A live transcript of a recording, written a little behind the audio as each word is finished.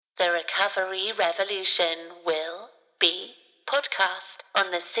The Recovery Revolution will be podcast on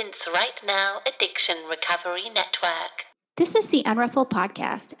the Since Right Now Addiction Recovery Network. This is the Unruffled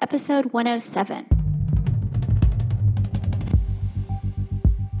Podcast, episode 107.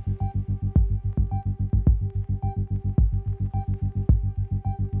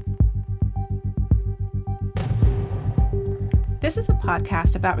 This is a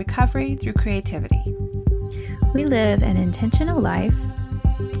podcast about recovery through creativity. We live an intentional life.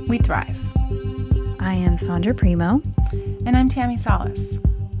 We thrive. I am Sondra Primo. And I'm Tammi Solace.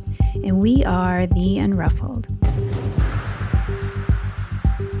 And we are the Unruffled.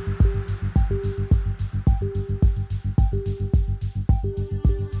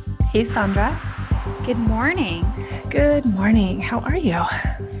 Hey, Sondra. Good morning. Good morning. How are you?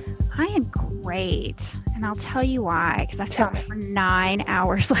 I am great. And I'll tell you why. Because I slept for 9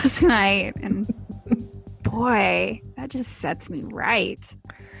 hours last night. And boy, that just sets me right.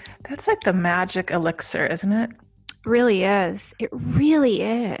 That's like the magic elixir, isn't it? Really is. It really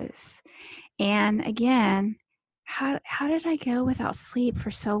is. And again, how did I go without sleep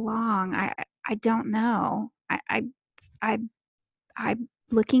for so long? I don't know. I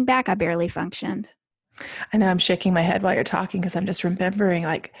looking back, I barely functioned. I know I'm shaking my head while you're talking because I'm just remembering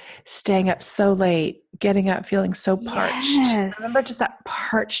like staying up so late, getting up feeling so parched. Yes. Remember just that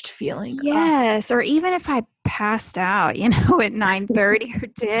parched feeling? Yes. Or even if I passed out, at 9:30 or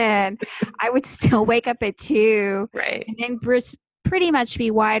 10, I would still wake up at 2. Right. And then pretty much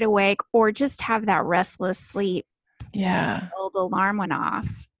be wide awake or just have that restless sleep. Yeah. Until the alarm went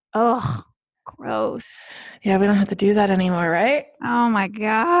off. Oh, gross. Yeah, we don't have to do that anymore, right? Oh my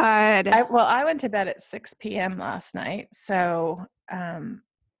God. I went to bed at 6 p.m. last night. So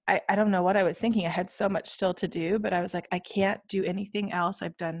I don't know what I was thinking. I had so much still to do, but I was like, I can't do anything else.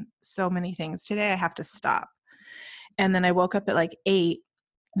 I've done so many things today. I have to stop. And then I woke up at like 8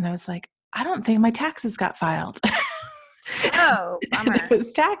 and I was like, I don't think my taxes got filed. Oh, bummer. It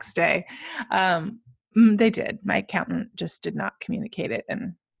was tax day. They did. My accountant just did not communicate it.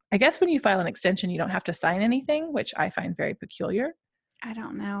 And I guess when you file an extension, you don't have to sign anything, which I find very peculiar. I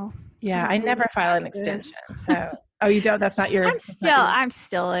don't know. Yeah, I never file an extension. So, oh, you don't? That's not your. I'm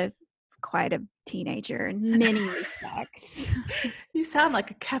still quite a teenager in many respects. You sound like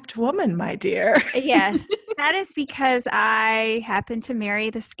a kept woman, my dear. Yes, that is because I happen to marry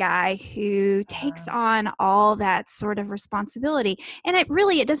this guy who takes on all that sort of responsibility, and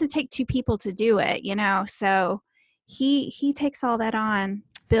it doesn't take two people to do it, So he takes all that on.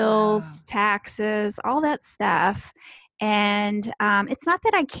 Bills, taxes, all that stuff. And it's not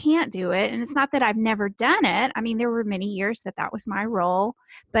that I can't do it, and it's not that I've never done it. I mean, there were many years that was my role,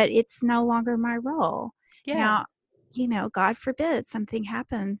 but it's no longer my role. Yeah. Now, God forbid something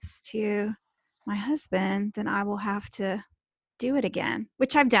happens to my husband, then I will have to do it again,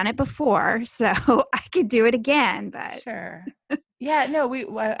 which I've done it before, so I could do it again. But sure. Yeah, no,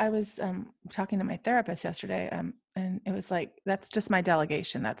 I was talking to my therapist yesterday, and it was like, that's just my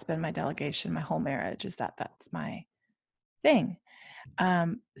delegation. That's been my delegation my whole marriage, is that's my thing.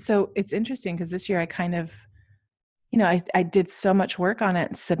 So it's interesting because this year I kind of, I did so much work on it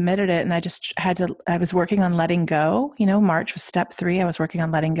and submitted it, and I was working on letting go. March was step 3. I was working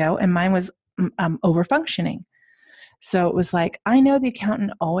on letting go, and mine was over functioning. So it was like, I know the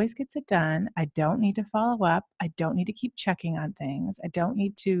accountant always gets it done. I don't need to follow up. I don't need to keep checking on things. I don't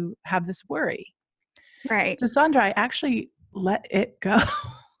need to have this worry. Right. So Sondra, I actually let it go.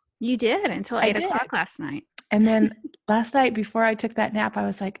 You did until 8 o'clock last night. And then last night before I took that nap, I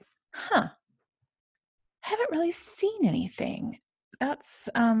was like, I haven't really seen anything. That's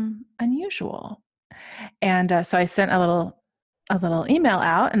unusual. And so I sent a little email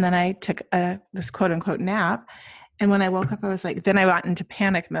out, and then I took this quote unquote nap. And when I woke up, I was like, then I got into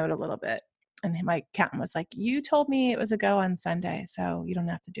panic mode a little bit. And my accountant was like, you told me it was a go on Sunday, so you don't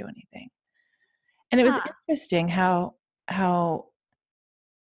have to do anything. And it was interesting how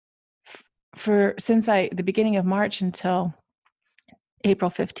since the beginning of March until April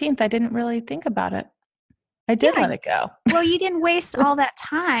 15th, I didn't really think about it. I did let it go. Well, you didn't waste all that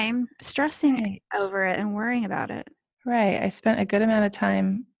time stressing over it and worrying about it. Right. I spent a good amount of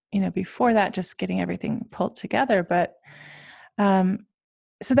time, before that, just getting everything pulled together. But,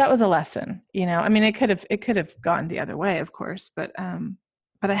 so that was a lesson, I mean, it could have gone the other way, of course, but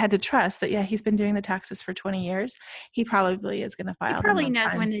I had to trust that, he's been doing the taxes for 20 years. He probably is going to file. He probably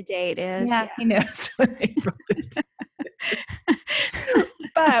knows when the date is. Yeah. He knows when they wrote it.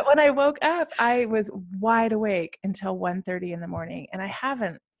 But when I woke up, I was wide awake until 1:30 in the morning, and I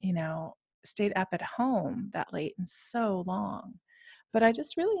haven't, stayed up at home that late in so long. But I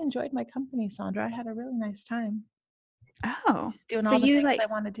just really enjoyed my company, Sondra. I had a really nice time. Oh, Just doing so all the you things I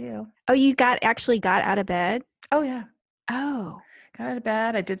want to do. oh, you actually got out of bed? Oh, yeah. Oh, Got out of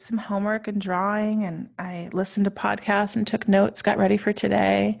bed. I did some homework and drawing, and I listened to podcasts and took notes, got ready for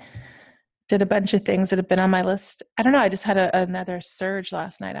today. Did a bunch of things that have been on my list. I don't know. I just had another surge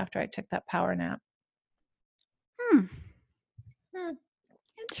last night after I took that power nap. That's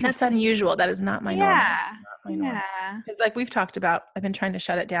interesting. unusual. That is not my normal. Not my normal. Yeah. Because like we've talked about, I've been trying to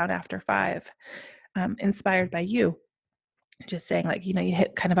shut it down after 5, inspired by you. Just saying, like, you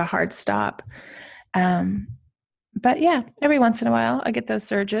hit kind of a hard stop. But yeah, every once in a while, I get those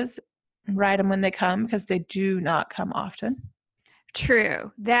surges and ride them when they come, because they do not come often.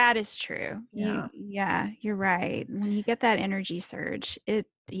 True. That is true. Yeah. You're right. When you get that energy surge,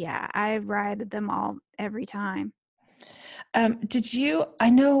 I ride them all every time. I don't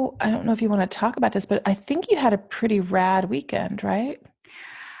know if you want to talk about this, but I think you had a pretty rad weekend, right?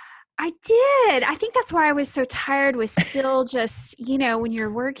 I did. I think that's why I was so tired, was still just, when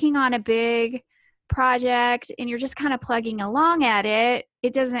you're working on a big project and you're just kind of plugging along at it,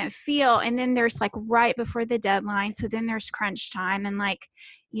 it doesn't feel, and then there's like right before the deadline. So then there's crunch time, and like,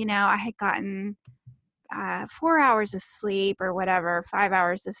 I had gotten 4 hours of sleep or whatever, 5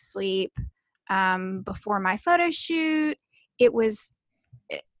 hours of sleep before my photo shoot. It was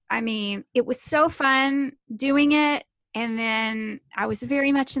so fun doing it. And then I was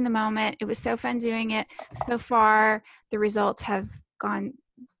very much in the moment. It was so fun doing it. So far, the results have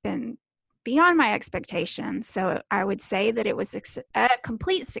been beyond my expectations. So I would say that it was a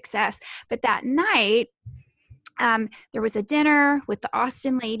complete success. But that night, there was a dinner with the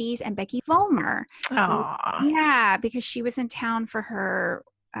Austin ladies and Becky Vollmer. So, yeah, because she was in town for her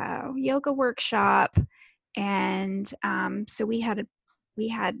yoga workshop. And so we had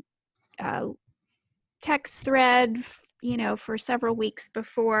a text thread, for several weeks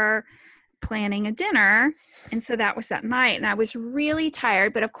before planning a dinner. And so that was that night. And I was really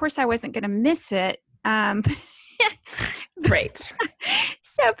tired, but of course I wasn't going to miss it. Great.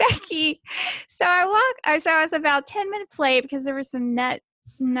 So I was about 10 minutes late because there was some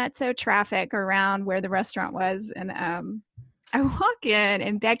nutso traffic around where the restaurant was. And I walk in,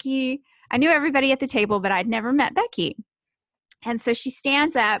 and Becky, I knew everybody at the table, but I'd never met Becky. And so she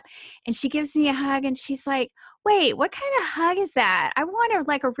stands up and she gives me a hug, and she's like, wait, what kind of hug is that? I want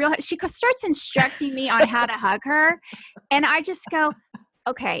like a real hug. She starts instructing me on how to hug her. And I just go,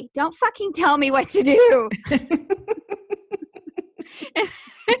 okay, don't fucking tell me what to do.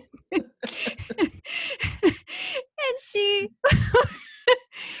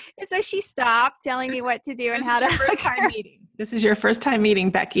 And so she stopped telling me what to do and how to hug her. This is your first time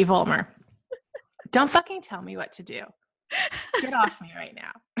meeting Becky Vollmer. Don't fucking tell me what to do. Get off me right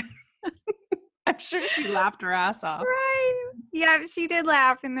now. I'm sure she laughed her ass off. Right. Yeah, she did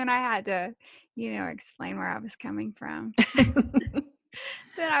laugh. And then I had to, explain where I was coming from.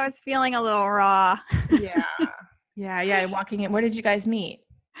 But I was feeling a little raw. Yeah. Walking in. Where did you guys meet?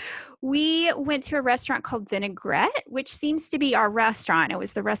 We went to a restaurant called Vinaigrette, which seems to be our restaurant. It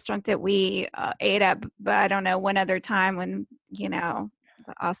was the restaurant that we ate at, but I don't know, one other time when,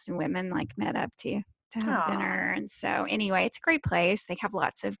 the Austin women like met up to have dinner. And so anyway, it's a great place. They have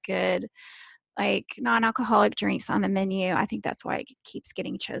lots of good, like, non-alcoholic drinks on the menu. I think that's why it keeps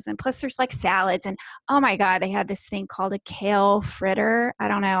getting chosen. Plus there's like salads, and oh my God, they had this thing called a kale fritter. I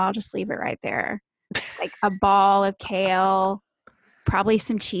don't know. I'll just leave it right there. It's like a ball of kale, probably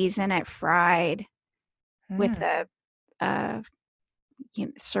some cheese in it, fried with a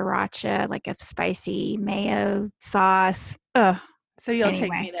sriracha, like a spicy mayo sauce. Ugh. So you'll take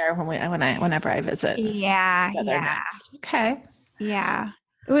me there whenever I visit. Yeah. Next. Okay. Yeah.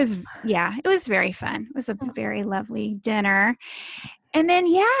 It was very fun. It was a very lovely dinner. And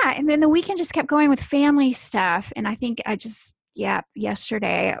then the weekend just kept going with family stuff. And I think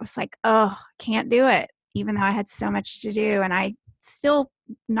yesterday I was like, oh, can't do it, even though I had so much to do. And I still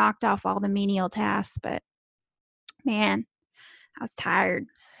knocked off all the menial tasks, but man, I was tired.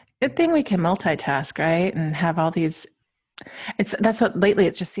 Good thing we can multitask, right? And have all these, that's what lately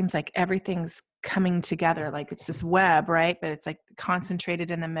it just seems like everything's coming together. Like it's this web, right? But it's like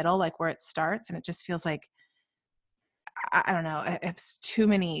concentrated in the middle, like where it starts. And it just feels like, I don't know, it's too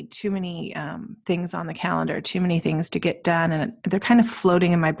many things on the calendar, too many things to get done. And they're kind of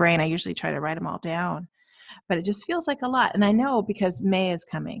floating in my brain. I usually try to write them all down, but it just feels like a lot. And I know because May is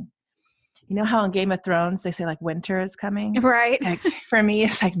coming. You know how in Game of Thrones, they say like winter is coming? Right. Like, for me,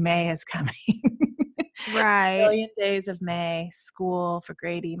 it's like May is coming. Right. A million days of May, school for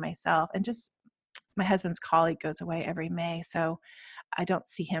Grady, myself, and just my husband's colleague goes away every May. So I don't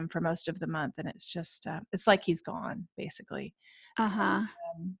see him for most of the month. And it's just, it's like he's gone basically.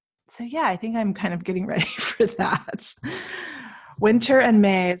 So yeah, I think I'm kind of getting ready for that. Winter and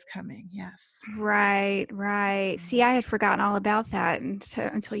May is coming. Yes. Right. See, I had forgotten all about that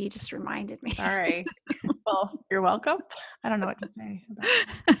until you just reminded me. Sorry. Well, you're welcome. I don't know what to say about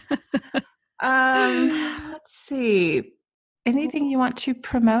that. Let's see. Anything you want to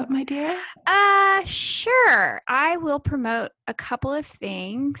promote, my dear? Sure. I will promote a couple of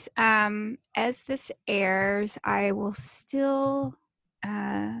things. As this airs, I will still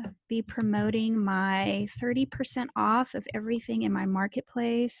be promoting my 30% off of everything in my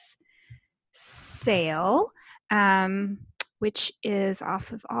marketplace sale, which is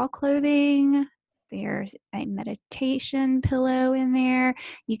off of all clothing. There's a meditation pillow in there.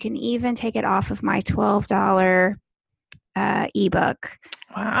 You can even take it off of my $12 ebook.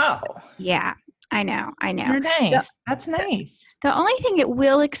 Wow. Yeah, I know. You're nice. That's nice. The only thing it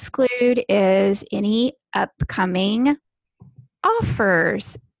will exclude is any upcoming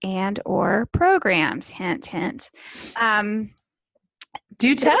offers and or programs. Hint, hint.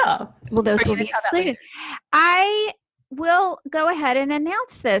 Do tell. Those will be excluded. I will go ahead and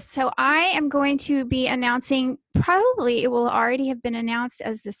announce this. So I am going to be announcing, probably it will already have been announced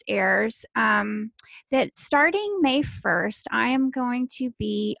as this airs, that starting May 1st, I am going to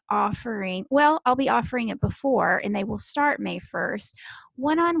be offering, I'll be offering it before, and they will start May 1st,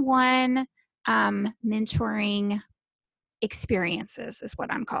 one-on-one mentoring experiences is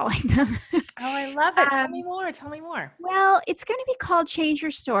what I'm calling them. Oh, I love it. Tell me more. Well, it's going to be called Change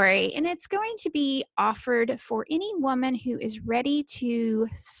Your Story, and it's going to be offered for any woman who is ready to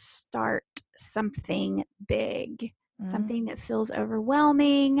start something big, something that feels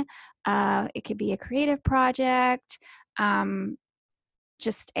overwhelming. It could be a creative project,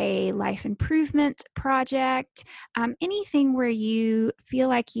 just a life improvement project, anything where you feel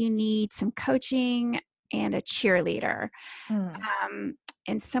like you need some coaching and a cheerleader,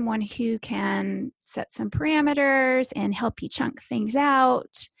 and someone who can set some parameters and help you chunk things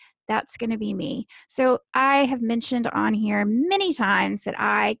out. That's going to be me. So I have mentioned on here many times that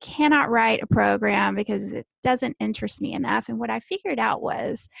I cannot write a program because it doesn't interest me enough. And what I figured out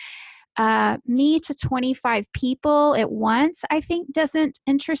was me to 25 people at once, I think doesn't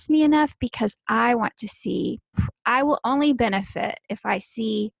interest me enough, because I will only benefit if I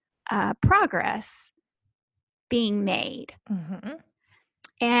see progress being made.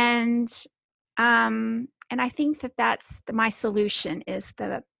 And I think that's my solution is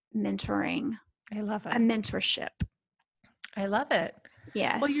the mentoring. I love it. A mentorship. I love it.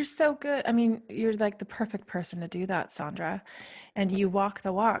 Yes. Well, you're so good. I mean, you're like the perfect person to do that, Sondra, and you walk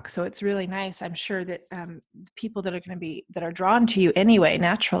the walk. So it's really nice. I'm sure that people that are drawn to you anyway,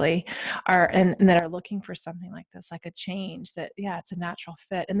 naturally, and that are looking for something like this, like a change, that, yeah, it's a natural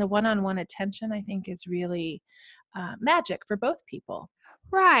fit. And the one-on-one attention, I think, is really magic for both people.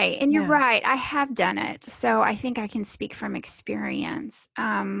 Right. And you're right. I have done it. So I think I can speak from experience.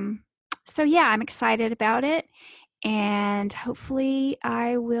 So yeah, I'm excited about it. And hopefully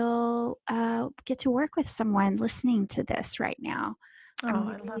I will get to work with someone listening to this right now. I'm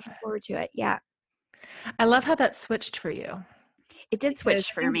really looking forward to it. Yeah. I love how that switched for you. It did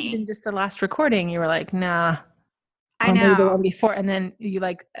switch for me. Even just the last recording, you were like, nah. I know. Maybe the one before. And then you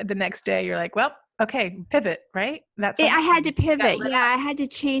the next day, you're like, well, okay, pivot, right? That's what I had to pivot. Yeah, I had to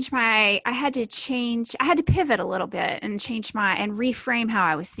pivot a little bit and and reframe how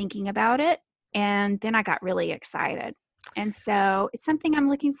I was thinking about it. And then I got really excited. And so it's something I'm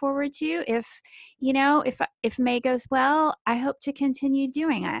looking forward to. If May goes well, I hope to continue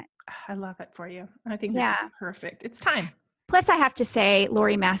doing it. I love it for you. I think this is perfect. It's time. Plus, I have to say,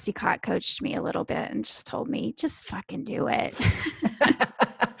 Lori Massicott coached me a little bit and just told me, just fucking do it.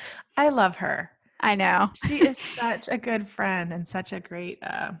 I love her. I know. She is such a good friend and such a great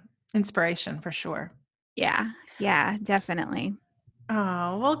inspiration for sure. Yeah, definitely.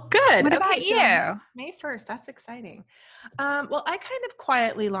 Oh, well, good. What about you? So May 1st. That's exciting. Well, I kind of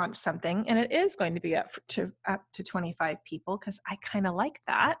quietly launched something, and it is going to be up to 25 people because I kind of like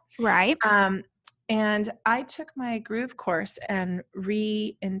that. Right. And I took my Groove course and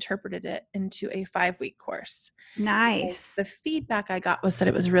reinterpreted it into a 5-week course. Nice. The feedback I got was that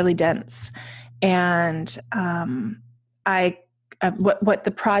it was really dense. And what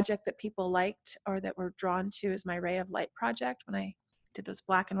the project that people liked or that were drawn to is my Ray of Light project, when I did those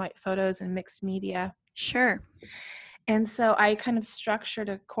black and white photos and mixed media. Sure. And so I kind of structured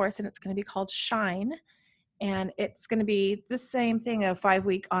a course, and it's going to be called Shine. And it's going to be the same thing, a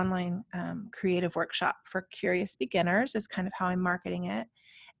 5-week online creative workshop for curious beginners is kind of how I'm marketing it.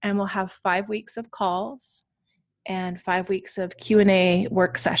 And we'll have 5 weeks of calls and 5 weeks of Q&A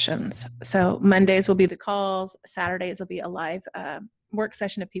work sessions. So Mondays will be the calls. Saturdays will be a live work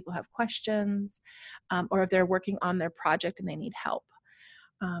session if people have questions, or if they're working on their project and they need help.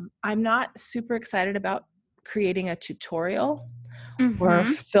 I'm not super excited about creating a tutorial or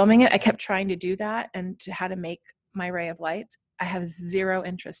filming it. I kept trying to do that and to how to make my ray of lights. I have zero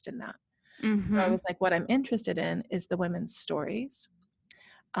interest in that. So I was like, what I'm interested in is the women's stories,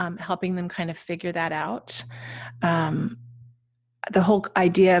 helping them kind of figure that out. The whole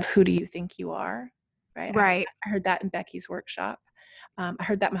idea of who do you think you are, right? Right. I heard that in Becky's workshop. I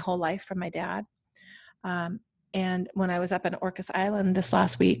heard that my whole life from my dad. And when I was up on Orcas Island this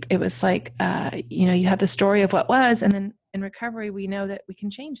last week, it was like, you have the story of what was, and then in recovery, we know that we can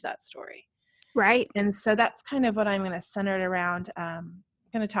change that story. Right. And so that's kind of what I'm going to center it around. I'm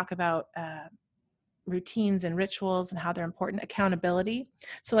going to talk about routines and rituals and how they're important. Accountability.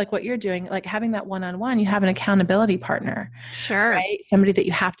 So like what you're doing, like having that one-on-one, you have an accountability partner. Sure. Right? Somebody that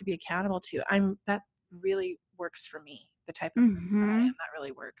you have to be accountable to. That really works for me. The type of person that I am, that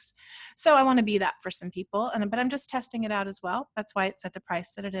really works. So I want to be that for some people, but I'm just testing it out as well. That's why it's at the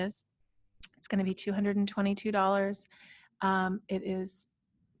price that it is. It's going to be $222. It is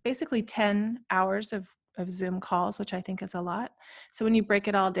basically 10 hours of Zoom calls, which I think is a lot. So when you break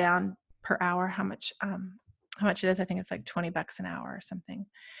it all down per hour, how much it is, I think it's like $20 an hour or something.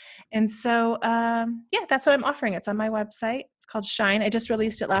 And so, that's what I'm offering. It's on my website. It's called Shine. I just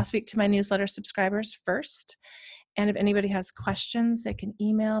released it last week to my newsletter subscribers first. And if anybody has questions, they can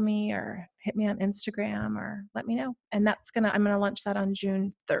email me or hit me on Instagram or let me know. And I'm going to launch that on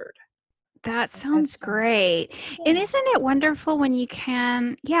June 3rd. That sounds great. Yeah. And isn't it wonderful when you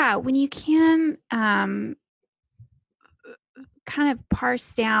can kind of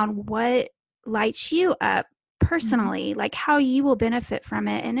parse down what lights you up personally, like how you will benefit from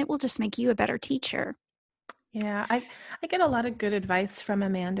it, and it will just make you a better teacher. Yeah, I get a lot of good advice from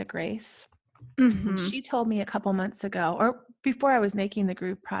Amanda Grace. She told me a couple months ago, or before I was making the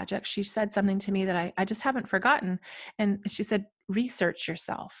group project, she said something to me that I just haven't forgotten. And she said, research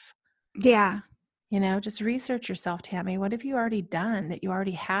yourself. Yeah. Just research yourself, Tammi. What have you already done that you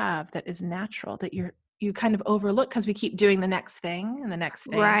already have that is natural, that you kind of overlook because we keep doing the next thing and the next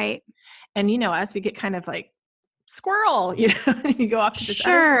thing. Right. And, as we get kind of like squirrel, you go off to this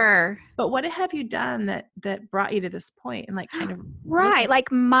other. But what have you done that brought you to this point and like kind of right,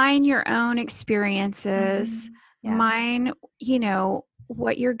 like mine your own experiences, mine,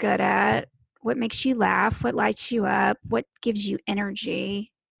 what you're good at, what makes you laugh, what lights you up, what gives you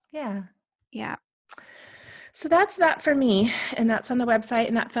energy. Yeah. Yeah. So that's that for me, and that's on the website,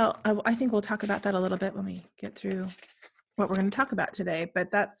 and that I think we'll talk about that a little bit when we get through what we're going to talk about today, but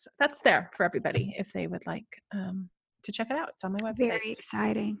that's there for everybody if they would like to check it out. It's on my website. Very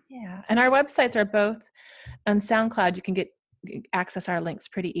exciting. Yeah. And our websites are both on SoundCloud. You can access our links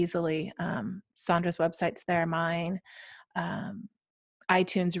pretty easily. Sondra's website's there, mine.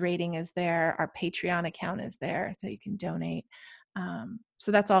 iTunes rating is there. Our Patreon account is there, so you can donate.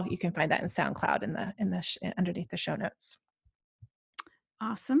 So that's all. You can find that in SoundCloud underneath the show notes.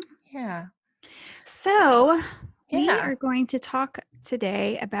 Awesome. Yeah. So we are going to talk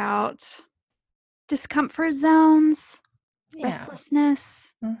today about discomfort zones,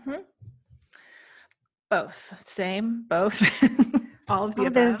 restlessness. Both. Same. Both. All of the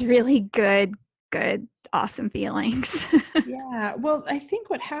above. Those really good, awesome feelings. Yeah. Well, I think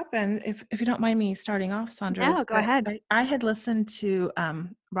what happened, if you don't mind me starting off, Sondra. No, go ahead. I had listened to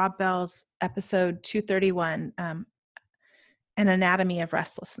Rob Bell's episode 231, An Anatomy of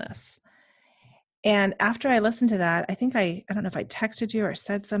Restlessness. And after I listened to that, I think I don't know if I texted you or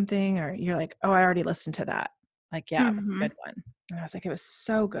said something, or you're like, oh, I already listened to that. Like, yeah, it was a good one. And I was like, it was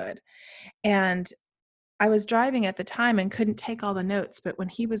so good. And I was driving at the time and couldn't take all the notes, but when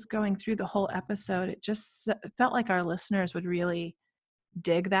he was going through the whole episode, it just felt like our listeners would really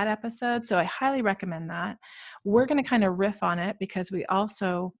dig that episode. So I highly recommend that. We're going to kind of riff on it because we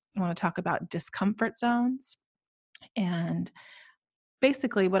also want to talk about discomfort zones. And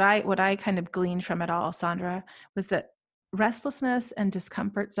basically what I kind of gleaned from it all, Sondra, was that restlessness and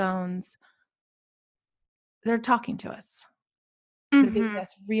discomfort zones, they're talking to us. They're giving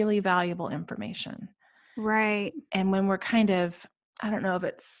us really valuable information. Right. And when we're kind of, I don't know if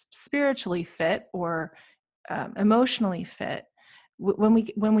it's spiritually fit or emotionally fit,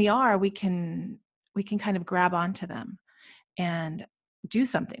 when we are, we can kind of grab onto them and do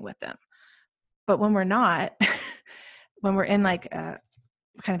something with them. But when we're not, when we're in like a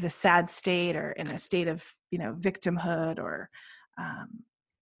kind of the sad state or in a state of, victimhood or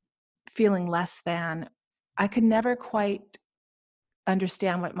feeling less than, I could never quite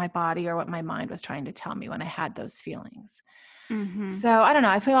understand what my body or what my mind was trying to tell me when I had those feelings. So I don't know.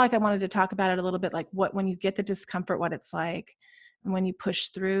 I feel like I wanted to talk about it a little bit, like when you get the discomfort, what it's like, when you push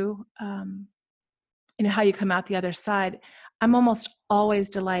through, how you come out the other side. I'm almost always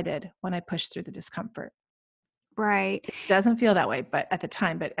delighted when I push through the discomfort. Right. It doesn't feel that way, but at the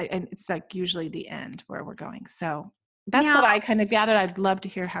time, and it's like usually the end where we're going. So that's what I kind of gathered. I'd love to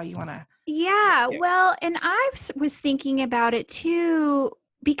hear how you want to. Yeah. Well, and I was thinking about it too,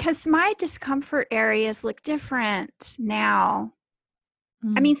 because my discomfort areas look different now.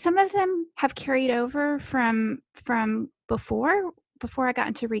 I mean, some of them have carried over from before I got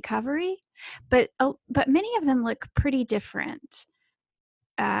into recovery, but many of them look pretty different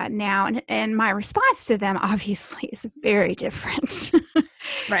now, and my response to them obviously is very different.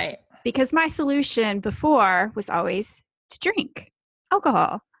 Right. Because my solution before was always to drink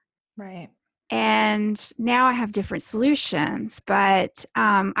alcohol. Right. And now I have different solutions, but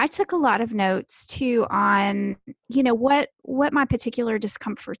I took a lot of notes too on, what my particular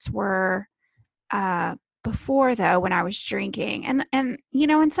discomforts were before, though, when I was drinking. And and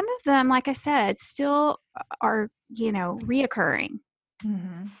some of them, like I said, still are, reoccurring.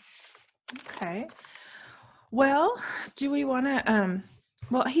 Mm-hmm. Okay. Well, do we want to,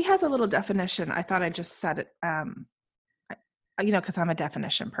 well, he has a little definition. I thought I just said it, because I'm a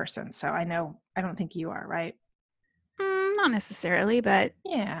definition person. So I don't think you are, right? Not necessarily, but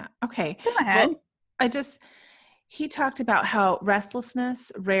yeah. Okay. Go ahead. Well, he talked about how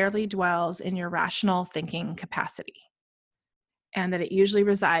restlessness rarely dwells in your rational thinking capacity, and that it usually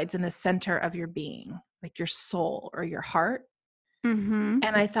resides in the center of your being, like your soul or your heart. Mm-hmm.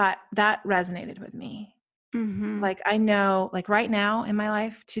 And I thought that resonated with me. Mm-hmm. Like, I know, like right now in my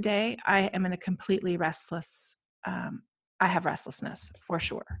life today, I am in a completely restless, I have restlessness for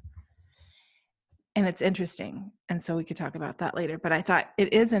sure. And it's interesting. And so we could talk about that later, but I thought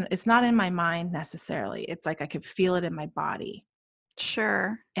it's not in my mind necessarily. It's like, I could feel it in my body.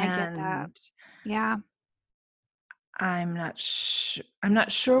 Sure. I get that. Yeah. I'm not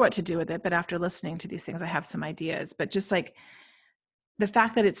sure what to do with it, but after listening to these things, I have some ideas, but just like the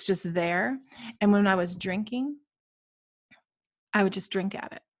fact that it's just there. And when I was drinking, I would just drink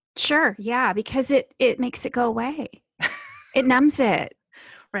at it. Sure. Yeah. Because it makes it go away. It numbs it.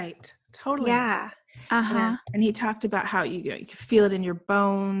 Right. Totally. Yeah. Uh-huh. And he talked about how you can feel it in your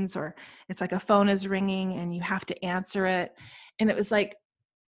bones, or it's like a phone is ringing and you have to answer it. And it was like,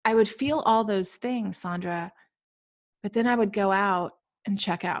 I would feel all those things, Sondra, but then I would go out and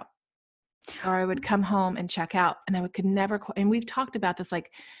check out, or I would come home and check out, and could never, and we've talked about this,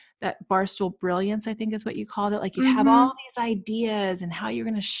 like that barstool brilliance, I think is what you called it. Like you'd have all these ideas and how you're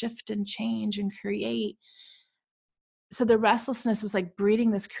going to shift and change and create. So the restlessness was like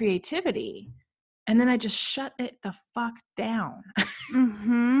breeding this creativity. And then I just shut it the fuck down.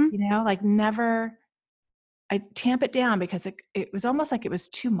 Mm-hmm. Like never, I tamp it down because it was almost like it was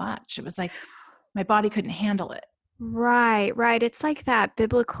too much. It was like my body couldn't handle it. Right. It's like that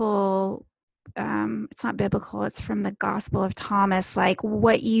biblical, it's not biblical, it's from the Gospel of Thomas, like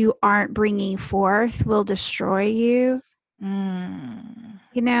what you aren't bringing forth will destroy you.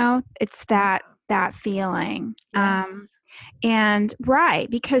 It's that feeling. Yes. And right,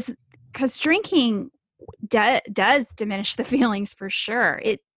 because drinking does diminish the feelings for sure.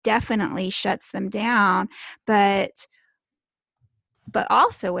 It definitely shuts them down, but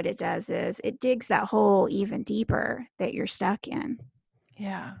also what it does is it digs that hole even deeper that you're stuck in.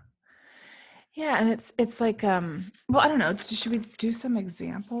 Yeah. Yeah. And it's like, well, I don't know. Should we do some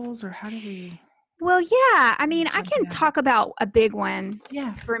examples, or how do we? Well, yeah. I mean, I can talk about a big one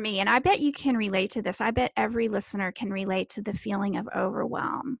for me, and I bet you can relate to this. I bet every listener can relate to the feeling of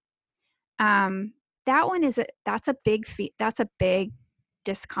overwhelm. That one that's a big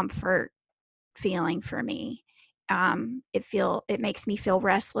discomfort feeling for me. It makes me feel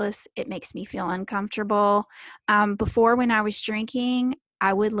restless. It makes me feel uncomfortable. Before, when I was drinking,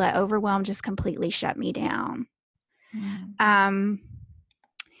 I would let overwhelm just completely shut me down. And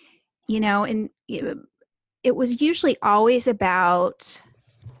it was usually always about,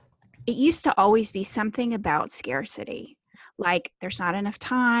 it used to always be something about scarcity. Like, there's not enough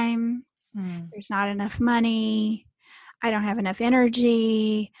time. There's not enough money. I don't have enough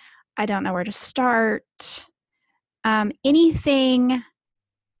energy. I don't know where to start. Anything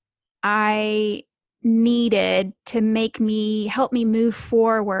I needed to help me move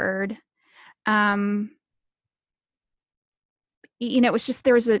forward. It was just,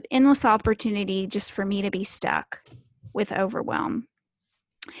 there was an endless opportunity just for me to be stuck with overwhelm.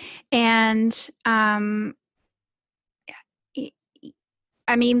 And, I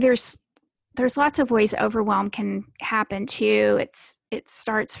mean, there's lots of ways overwhelm can happen too. It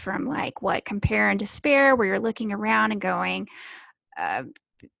starts from like compare and despair, where you're looking around and going,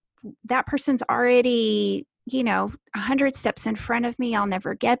 that person's already, 100 steps in front of me, I'll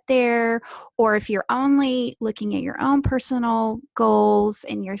never get there. Or if you're only looking at your own personal goals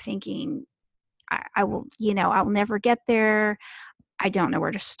and you're thinking, I will, I will never get there. I don't know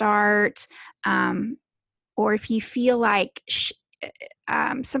where to start. Or if you feel like,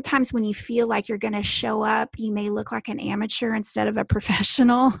 sometimes when you feel like you're going to show up, you may look like an amateur instead of a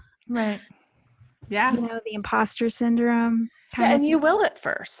professional. Right. Yeah. The imposter syndrome. And you will at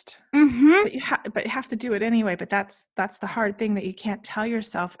first, Mm-hmm. but you have to do it anyway. But that's the hard thing that you can't tell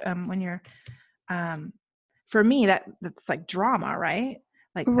yourself when you're, for me, that's like drama, right?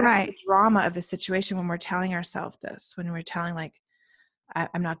 Like that's the drama of the situation when we're telling ourselves this, when we're telling like,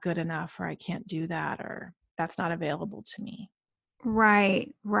 I'm not good enough, or I can't do that, or that's not available to me.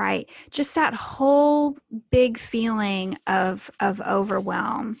 Right. Just that whole big feeling of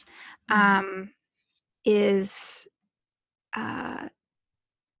overwhelm is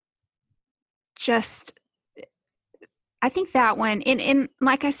just, I think that one, and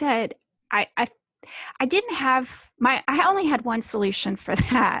like I said, I didn't have I only had one solution for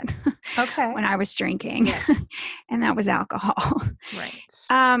that. Okay. When I was drinking. Yes. And that was alcohol.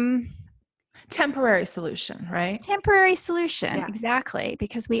 Right. Temporary solution, right? Temporary solution. Yeah. Exactly.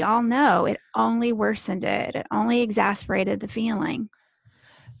 Because we all know it only worsened it. It only exasperated the feeling.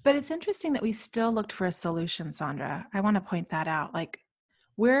 But it's interesting that we still looked for a solution, Sondra. I want to point that out. Like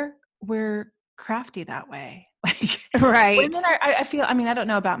we're crafty that way. Like right. Women are, I feel, I mean, I don't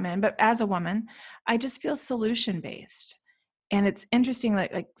know about men, but as a woman, I just feel solution based. And it's interesting,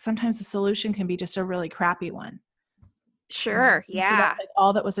 like sometimes the solution can be just a really crappy one. Sure. Yeah. So that's like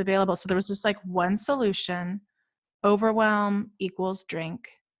all that was available. So there was just like one solution, overwhelm equals drink.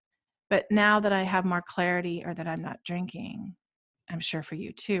 But now that I have more clarity, or that I'm not drinking, I'm sure for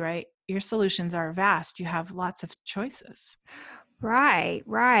you too, right? Your solutions are vast. You have lots of choices. Right.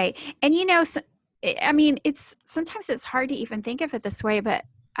 And so, I mean, sometimes it's hard to even think of it this way, but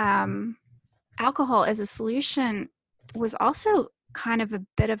alcohol as a solution was also kind of a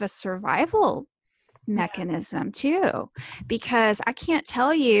bit of a survival mechanism too, because I can't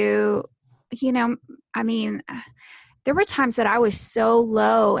tell you, I mean, there were times that I was so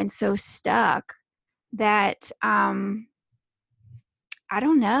low and so stuck that I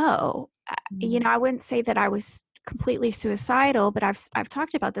don't know, I wouldn't say that I was completely suicidal, but I've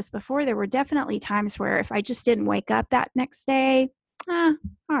talked about this before. There were definitely times where if I just didn't wake up that next day, all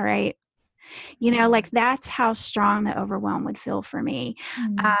right. Like that's how strong the overwhelm would feel for me.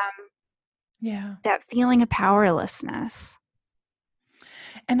 Yeah. That feeling of powerlessness.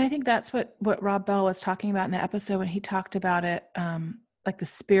 And I think that's what Rob Bell was talking about in the episode when he talked about it, like the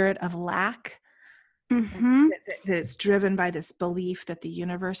spirit of lack. Mm-hmm. That's driven by this belief that the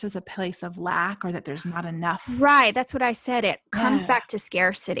universe is a place of lack, or that there's not enough. Right. That's what I said. It comes back to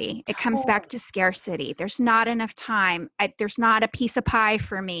scarcity. It comes back to scarcity. There's not enough time. There's not a piece of pie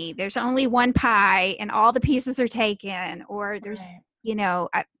for me. There's only one pie and all the pieces are taken, or there's,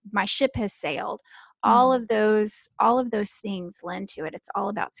 my ship has sailed. All of those things lend to it. It's all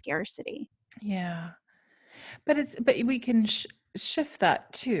about scarcity. Yeah. But we can shift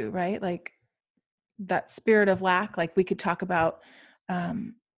that too, right? Like that spirit of lack. Like we could talk about,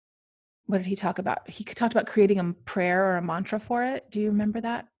 what did he talk about? He talked about creating a prayer or a mantra for it. Do you remember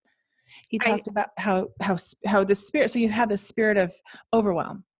that? He talked about how the spirit, so you have the spirit of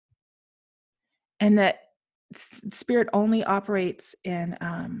overwhelm, and that spirit only operates in,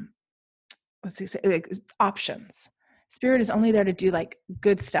 options. Spirit is only there to do like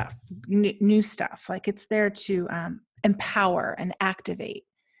good stuff, new stuff. Like it's there to empower and activate.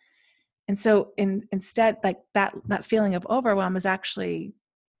 And so instead, like that feeling of overwhelm is actually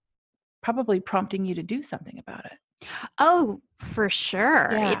probably prompting you to do something about it. Oh, for sure.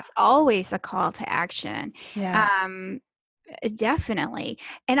 Yeah. It's always a call to action. Yeah. Definitely.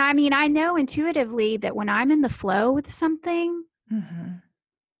 And I mean, I know intuitively that when I'm in the flow with something,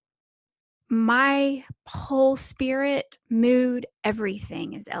 my whole spirit, mood,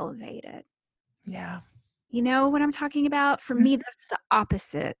 everything is elevated. Yeah. You know what I'm talking about? For me, that's the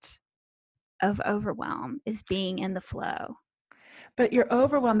opposite of overwhelm, is being in the flow. But your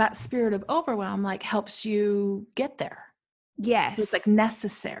overwhelm, that spirit of overwhelm, like helps you get there. Yes. So it's like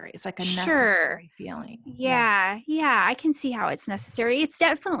necessary. It's like a necessary feeling. Yeah. I can see how it's necessary. It's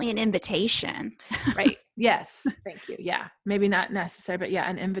definitely an invitation. Right. Yes. Thank you. Yeah. Maybe not necessary, but yeah,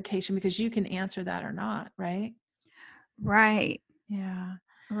 an invitation, because you can answer that or not. Right. Right. Yeah.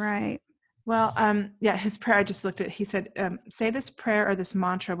 Right. Well, his prayer, I just looked at, he said, say this prayer or this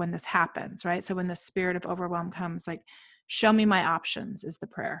mantra when this happens, right? So when the spirit of overwhelm comes, like, show me my options is the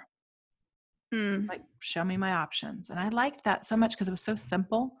prayer. Like, show me my options. And I liked that so much because it was so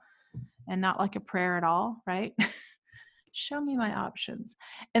simple and not like a prayer at all, right? Show me my options.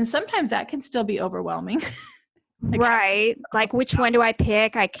 And sometimes that can still be overwhelming. Right. Like, which one do I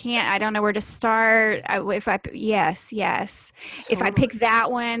pick? I don't know where to start. Yes. If I Totally. pick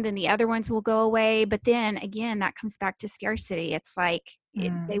that one, then the other ones will go away. But then again, that comes back to scarcity. It's like,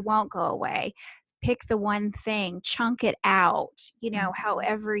 they won't go away. Pick the one thing, chunk it out,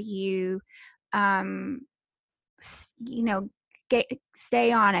 however you,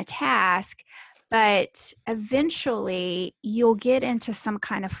 stay on a task, but eventually you'll get into some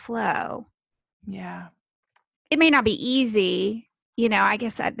kind of flow. Yeah. It may not be easy, I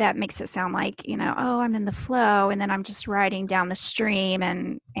guess that makes it sound like, oh, I'm in the flow and then I'm just riding down the stream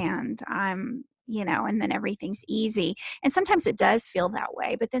and I'm, and then everything's easy. And sometimes it does feel that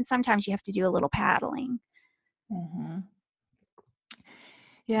way, but then sometimes you have to do a little paddling. Mm-hmm.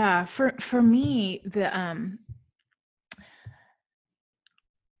 Yeah. For me, the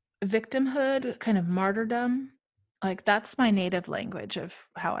victimhood, kind of martyrdom, like that's my native language of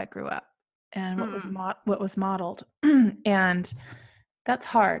how I grew up and what was modeled. And that's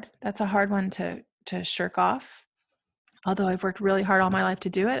hard. That's a hard one to shirk off. Although I've worked really hard all my life to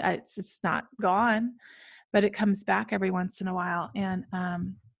do it, it's not gone, but it comes back every once in a while. And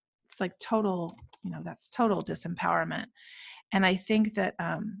it's like total, that's total disempowerment. And I think that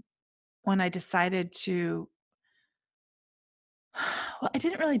when I decided to, well, I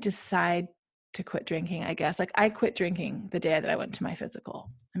didn't really decide to quit drinking, I guess. Like I quit drinking the day that I went to my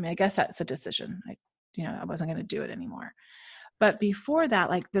physical. I mean, I guess that's a decision. I wasn't going to do it anymore. But before that,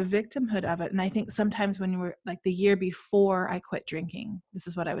 like the victimhood of it, and I think sometimes when you were like the year before I quit drinking, this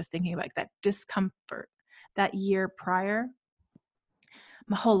is what I was thinking about, like that discomfort. That year prior,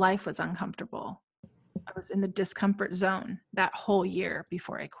 my whole life was uncomfortable. I was in the discomfort zone that whole year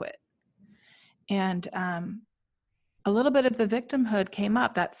before I quit. And a little bit of the victimhood came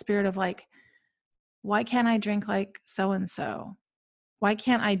up, that spirit of like, why can't I drink like so-and-so? Why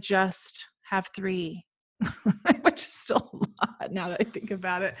can't I just have 3? Which is still a lot now that I think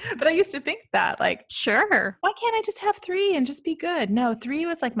about it. But I used to think that, like, sure, why can't I just have 3 and just be good? No, 3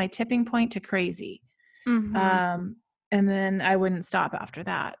 was like my tipping point to crazy. Mm-hmm. And then I wouldn't stop after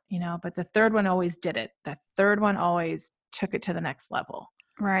that, but the third one always did it. The third one always took it to the next level.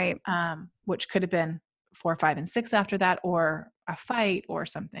 Right. Which could have been 4, 5, and 6 after that, or a fight or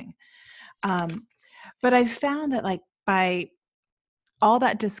something. But I found that like by all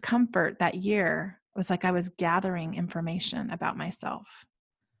that discomfort that year, it was like I was gathering information about myself.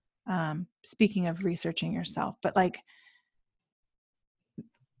 Speaking of researching yourself, but like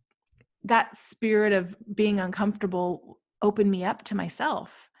that spirit of being uncomfortable opened me up to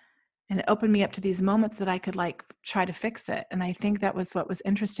myself, and it opened me up to these moments that I could like try to fix it. And I think that was what was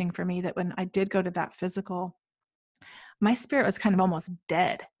interesting for me, that when I did go to that physical, my spirit was kind of almost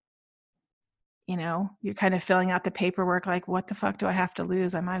dead. You're kind of filling out the paperwork like, what the fuck do I have to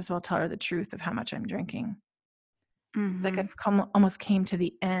lose? I might as well tell her the truth of how much I'm drinking. Mm-hmm. It's like I almost came to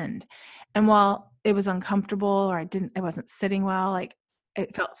the end. And while it was uncomfortable, or I wasn't sitting well, like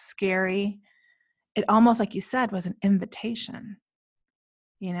it felt scary, it almost, like you said, was an invitation.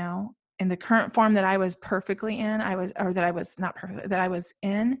 In the current form that I was perfectly in, that I was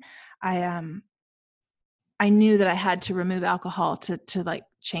in, I knew that I had to remove alcohol to like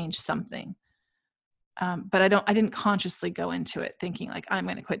change something. But I didn't consciously go into it thinking like, I'm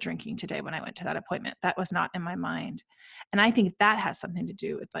going to quit drinking today when I went to that appointment. That was not in my mind. And I think that has something to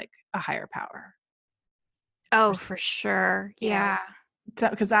do with like a higher power. Oh, for sure. Yeah.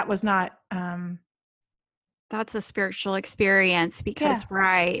 Because that was not, that's a spiritual experience because,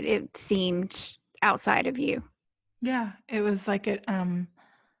 right, it seemed outside of you. Yeah. It was like I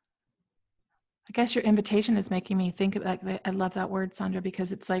guess your invitation is making me think of, like, I love that word, Sondra,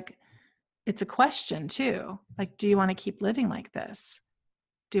 because it's like, it's a question too. Like, do you want to keep living like this?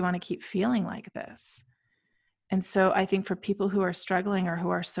 Do you want to keep feeling like this? And so I think for people who are struggling or who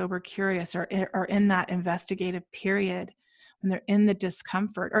are sober curious or in that investigative period, when they're in the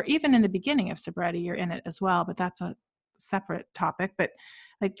discomfort, or even in the beginning of sobriety, you're in it as well, but that's a separate topic. But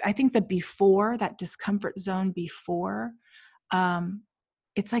like, I think the before, that discomfort zone before,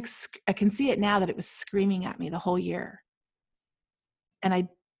 it's like, I can see it now that it was screaming at me the whole year. And I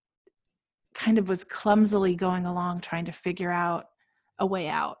kind of was clumsily going along trying to figure out a way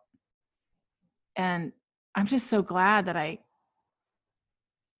out. And I'm just so glad that I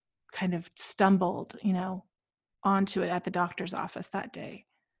kind of stumbled, onto it at the doctor's office that day.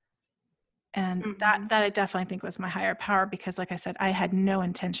 And that I definitely think was my higher power, because like I said, I had no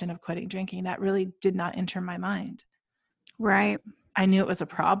intention of quitting drinking. That really did not enter my mind. Right. I knew it was a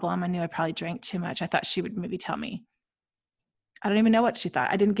problem. I knew I probably drank too much. I thought she would maybe tell me I don't even know what she thought.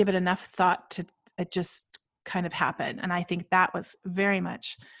 I didn't give it enough thought to it, just kind of happened. And I think that was very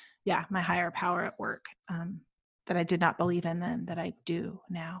much, my higher power at work, that I did not believe in then, that I do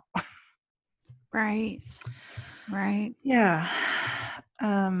now. Right. Yeah.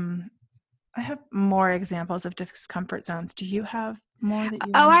 I have more examples of discomfort zones. Do you have more that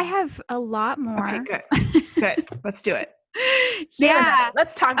you I have a lot more. Okay, good. Let's do it. Yeah.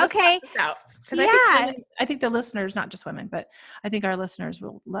 Let's talk this out. Because I think the listeners, not just women, but I think our listeners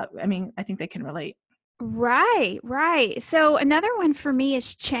will love, I think they can relate. Right. So another one for me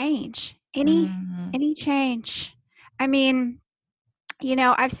is change. Any change. I mean,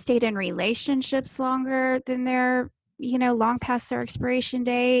 I've stayed in relationships longer than their, long past their expiration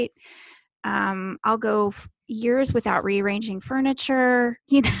date. I'll go years without rearranging furniture.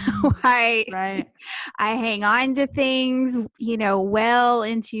 I hang on to things, well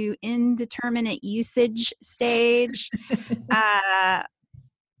into indeterminate usage stage.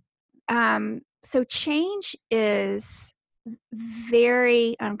 So change is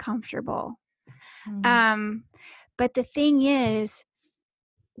very uncomfortable. But the thing is,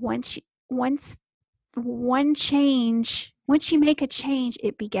 once you make a change,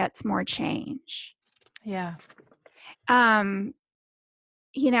 it begets more change. Yeah. I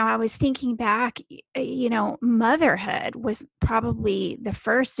was thinking back, motherhood was probably the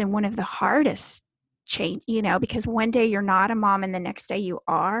first and one of the hardest change, because one day you're not a mom and the next day you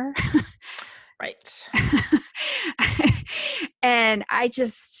are. Right. And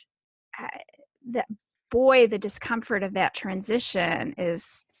the discomfort of that transition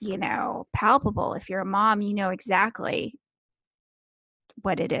is, palpable. If you're a mom, you know exactly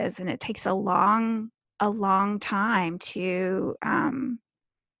what it is. And it takes a long time to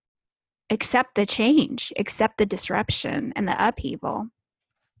accept the change, accept the disruption and the upheaval.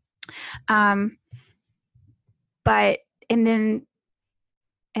 And then,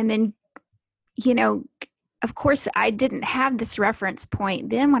 of course, I didn't have this reference point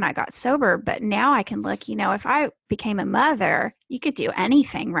then when I got sober, but now I can look, if I became a mother, you could do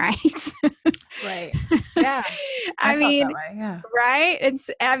anything, right? Right. Yeah. I mean, felt that way, yeah. Right. And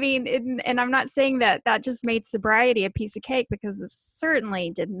I'm not saying that just made sobriety a piece of cake, because it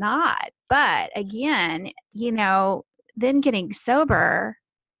certainly did not. But again, then getting sober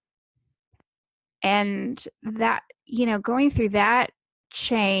and that, going through that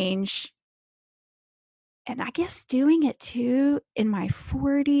change, and I guess doing it too in my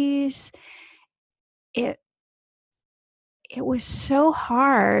 40s, it was so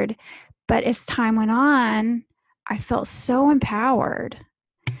hard. But as time went on, I felt so empowered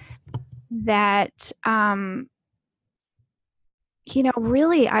that,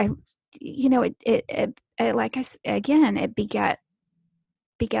 really, it like I again, it begets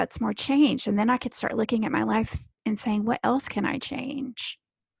more change. And then I could start looking at my life and saying, what else can I change?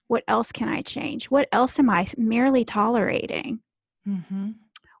 What else can I change? What else am I merely tolerating? Mm-hmm.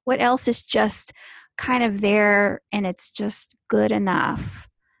 What else is just kind of there and it's just good enough?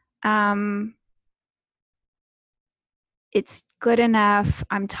 It's good enough.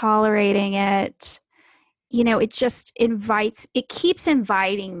 I'm tolerating it. It keeps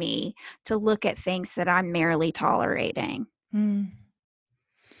inviting me to look at things that I'm merely tolerating.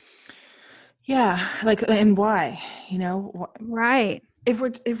 Yeah. And why, Right. If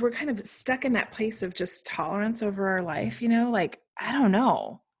we're kind of stuck in that place of just tolerance over our life, I don't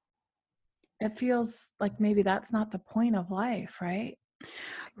know. It feels like maybe that's not the point of life, right?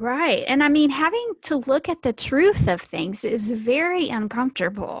 Right. And having to look at the truth of things is very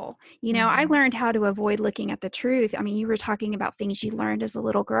uncomfortable. I learned how to avoid looking at the truth. You were talking about things you learned as a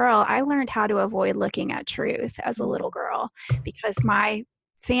little girl. I learned how to avoid looking at truth as a little girl, because my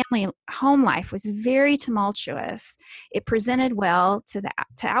family home life was very tumultuous. It presented well to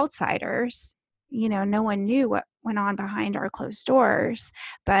outsiders. No one knew what went on behind our closed doors,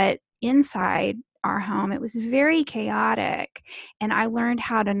 but inside our home, it was very chaotic. And I learned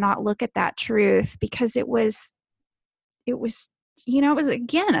how to not look at that truth, because it was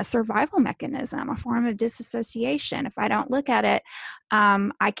again a survival mechanism, a form of disassociation. If I don't look at it,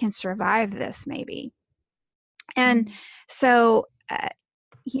 I can survive this maybe. And so,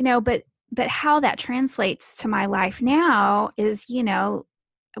 but how that translates to my life now is, we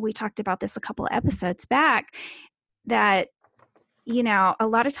talked about this a couple of episodes back, that a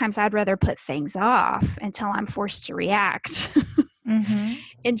lot of times I'd rather put things off until I'm forced to react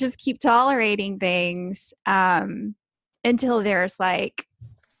and just keep tolerating things until there's a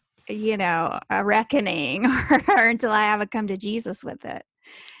reckoning or until I have a come to Jesus with it.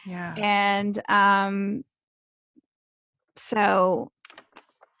 Yeah. And so,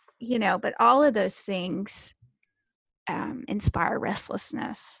 but all of those things inspire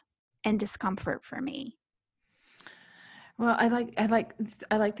restlessness and discomfort for me. Well, I like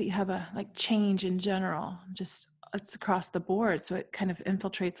that you have a like change in general, just it's across the board. So it kind of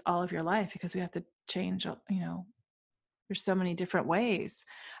infiltrates all of your life because we have to change, there's so many different ways.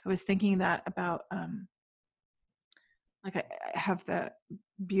 I was thinking that about, like I have the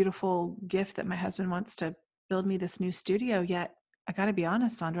beautiful gift that my husband wants to build me this new studio, yet I got to be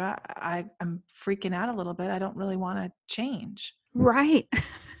honest, Sondra, I'm freaking out a little bit. I don't really want to change. Right.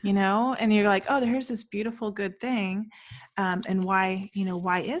 And you're like, oh, here's this beautiful, good thing. And why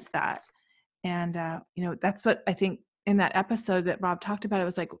is that? And, that's what I think in that episode that Rob talked about, it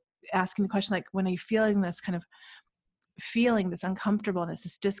was like asking the question, like, when are you feeling this uncomfortableness,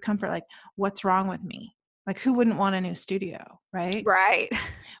 this discomfort, like what's wrong with me? Like who wouldn't want a new studio, right? Right.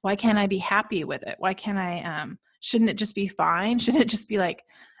 Why can't I be happy with it? Why can't I, shouldn't it just be fine? Shouldn't it just be like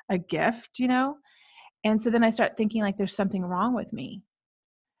a gift, And so then I start thinking like there's something wrong with me.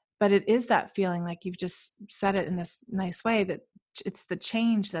 But it is that feeling, like you've just said it in this nice way, that it's the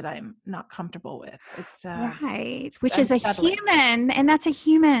change that I'm not comfortable with. It's right. Which it's is a unsettling. human, and that's a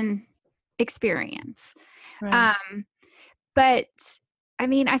human experience. Right. But I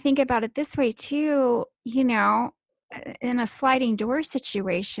mean, I think about it this way too, in a sliding door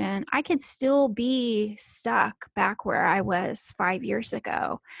situation, I could still be stuck back where I was 5 years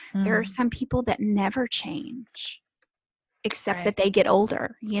ago. There are some people that never change, except Right. that they get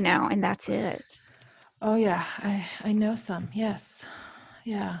older, and that's it. Oh yeah, I know some. Yes,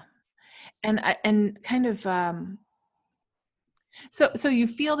 yeah, and kind of so you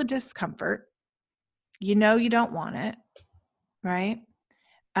feel the discomfort, you don't want it, right?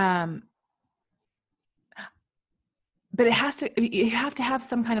 But you have to have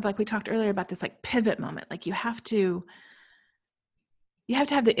some kind of, like we talked earlier about this, like pivot moment. Like you have to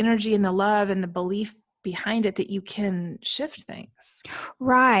have the energy and the love and the belief behind it that you can shift things.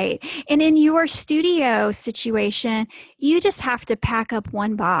 Right. And in your studio situation, you just have to pack up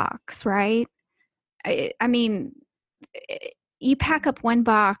one box, right? I mean, you pack up one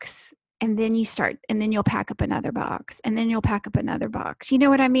box and then you'll pack up another box and then you'll pack up another box. You know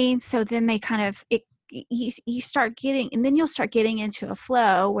what I mean? So then they kind of, you start getting, and then you'll start getting into a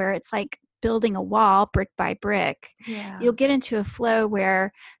flow where it's like building a wall brick by brick. Yeah. You'll get into a flow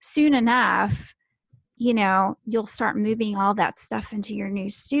where soon enough, you'll start moving all that stuff into your new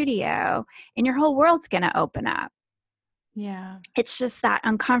studio and your whole world's going to open up. Yeah. It's just that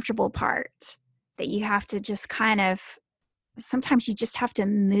uncomfortable part that you have to just sometimes you just have to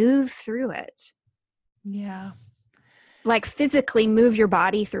move through it. Yeah. Like physically move your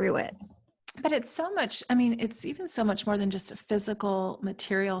body through it. But it's so much, it's even so much more than just physical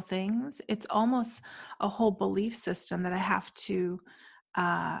material things. It's almost a whole belief system that I have to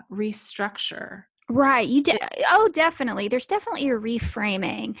restructure. Right. Definitely. There's definitely a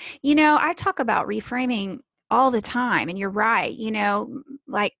reframing. I talk about reframing all the time, and you're right.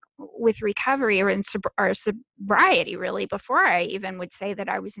 Like with recovery or sobriety, really, before I even would say that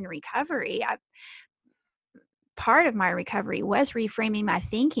I was in recovery, part of my recovery was reframing my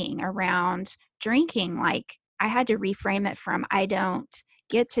thinking around drinking. Like I had to reframe it from I don't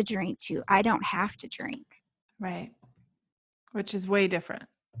get to drink to I don't have to drink. Right. Which is way different.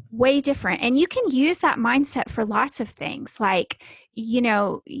 Way different. And you can use that mindset for lots of things. Like, you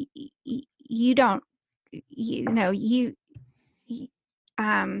don't, you don't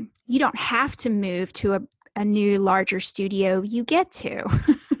have to move to a new, larger studio. You get to.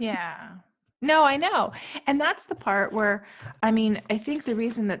 Yeah. No, I know. And that's the part where, I think the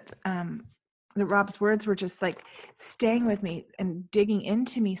reason that Rob's words were just like staying with me and digging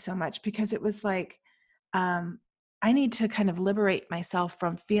into me so much, because it was like, I need to kind of liberate myself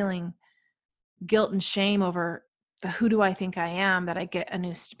from feeling guilt and shame over who do I think I am that I get a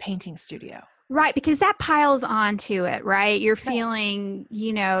new painting studio. Right, because that piles onto it, right? You're feeling,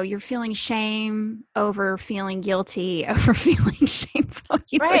 you're feeling shame over feeling guilty, over feeling shameful.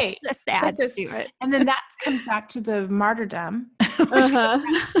 Right. It just adds to it. And then that comes back to the martyrdom. It's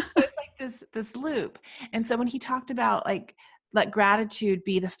like this loop. And so when he talked about like, let gratitude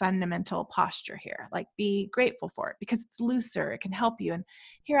be the fundamental posture here, like be grateful for it because it's looser, it can help you. And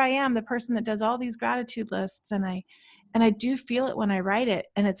here I am, the person that does all these gratitude lists, and I do feel it when I write it.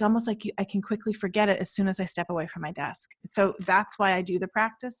 And it's almost like I can quickly forget it as soon as I step away from my desk. So that's why I do the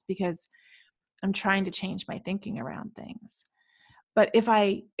practice, because I'm trying to change my thinking around things. But if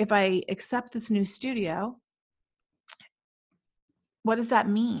I accept this new studio, what does that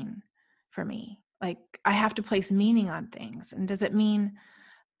mean for me? Like I have to place meaning on things. And does it mean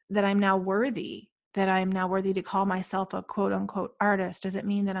that I'm now worthy, to call myself a quote unquote artist? Does it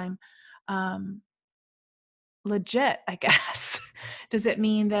mean that I'm legit, I guess? Does it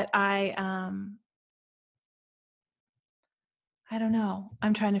mean that I don't know.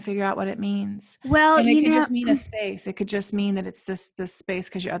 I'm trying to figure out what it means. Well, And it could just mean a space. It could just mean that it's this space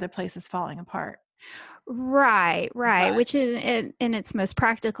because your other place is falling apart. right. But, Which in its most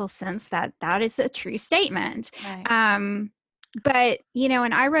practical sense, that is a true statement. right. But,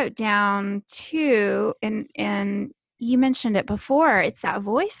 and I wrote down too, and you mentioned it before, it's that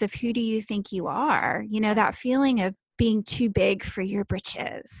voice of who do you think you are? That feeling of being too big for your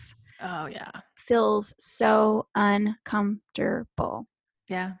britches. Oh, yeah. Feels so uncomfortable.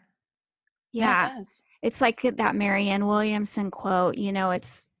 Yeah. Yeah. It does. It's like that Marianne Williamson quote,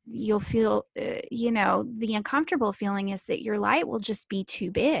 you'll feel, the uncomfortable feeling is that your light will just be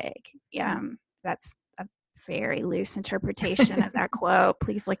too big. That's a very loose interpretation of that quote.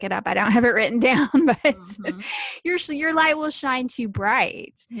 Please look it up. I don't have it written down, but your light will shine too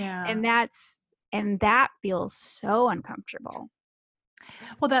bright. Yeah. And that feels so uncomfortable.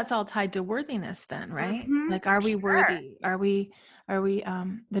 Well, that's all tied to worthiness then, right? Mm-hmm. Like, are we Sure. worthy? Are we,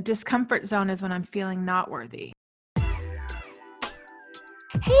 the discomfort zone is when I'm feeling not worthy.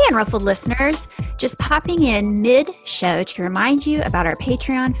 Hey, Unruffled listeners, just popping in mid-show to remind you about our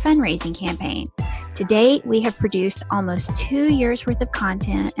Patreon fundraising campaign. To date, we have produced almost 2 years worth of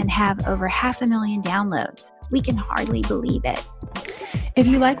content and have over 500,000 downloads. We can hardly believe it. If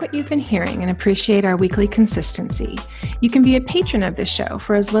you like what you've been hearing and appreciate our weekly consistency, you can be a patron of this show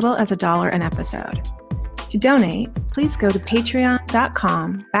for as little as $1 an episode. To donate, please go to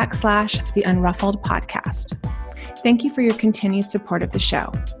patreon.com/The Unruffled Podcast. Thank you for your continued support of the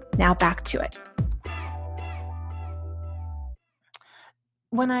show. Now back to it.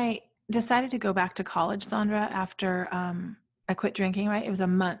 When I decided to go back to college, Sondra, after I quit drinking, right? It was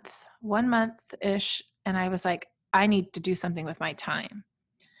 1 month-ish, and I was like, I need to do something with my time.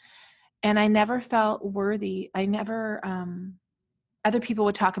 And I never felt worthy. I never, other people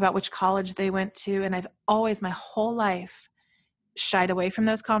would talk about which college they went to, and I've always, my whole life, shied away from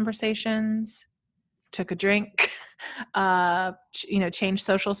those conversations, took a drink, changed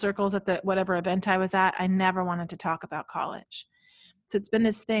social circles at the whatever event I was at. I never wanted to talk about college. So it's been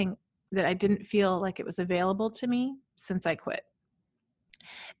this thing that I didn't feel like it was available to me since I quit.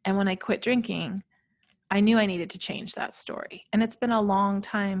 And when I quit drinking, I knew I needed to change that story. And it's been a long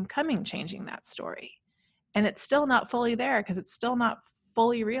time coming, changing that story. And it's still not fully there because it's still not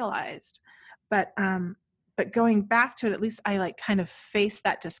fully realized. But going back to it, at least I kind of faced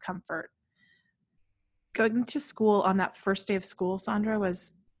that discomfort. Going to school on that first day of school, Sondra,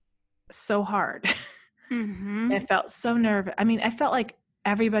 was so hard. Mm-hmm. I felt so nervous. I mean, I felt like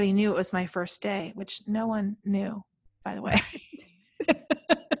everybody knew it was my first day, which no one knew, by the way.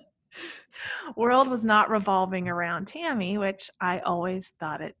 World was not revolving around Tammi, which I always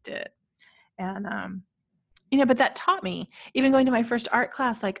thought it did. And, but that taught me, even going to my first art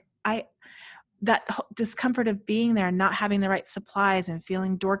class, that discomfort of being there and not having the right supplies and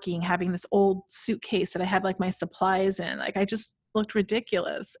feeling dorky and having this old suitcase that I had my supplies in. I just looked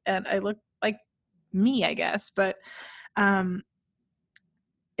ridiculous and I looked like me, I guess. But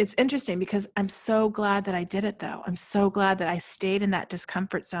it's interesting because I'm so glad that I did it, though. I'm so glad that I stayed in that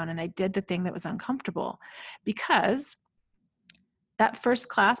discomfort zone and I did the thing that was uncomfortable, because that first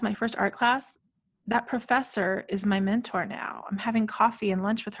class, my first art class, that professor is my mentor now. I'm having coffee and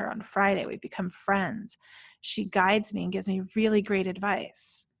lunch with her on Friday. We've become friends. She guides me and gives me really great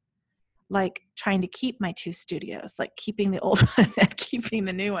advice, like trying to keep my 2 studios, like keeping the old one and keeping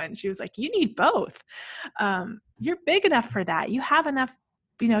the new one. She was like, you need both. You're big enough for that. You have enough,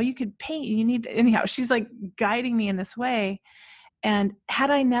 you could paint, you need, anyhow, she's guiding me in this way. And had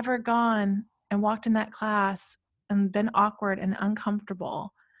I never gone and walked in that class and been awkward and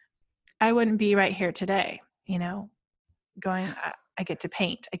uncomfortable, I wouldn't be right here today, going, I get to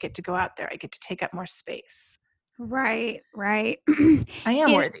paint, I get to go out there, I get to take up more space. Right. I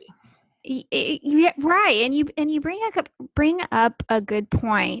am worthy. Yeah, right. And you bring up a good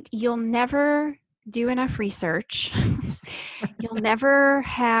point. You'll never do enough research. You'll never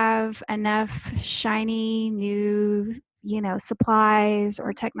have enough shiny new, supplies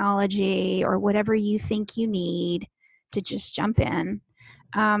or technology or whatever you think you need to just jump in.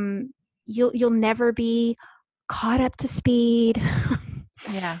 You'll never be caught up to speed.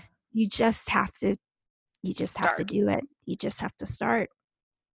 Yeah. You just have to do it. You just have to start.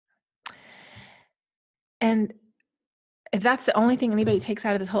 And if that's the only thing anybody takes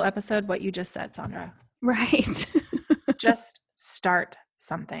out of this whole episode, what you just said, Sondra. Right. Just start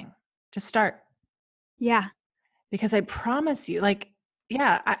something. Just start. Yeah. Because I promise you,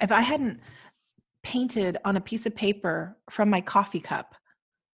 if I hadn't painted on a piece of paper from my coffee cup,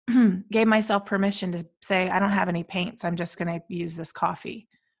 gave myself permission to say, I don't have any paints. I'm just going to use this coffee.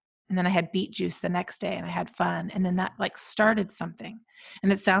 And then I had beet juice the next day and I had fun. And then that like started something.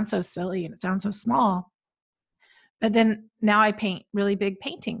 And it sounds so silly and it sounds so small. But then now I paint really big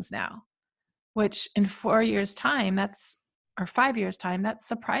paintings now, which in 4 years' time, or 5 years' time, that's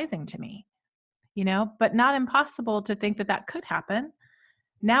surprising to me, but not impossible to think that that could happen.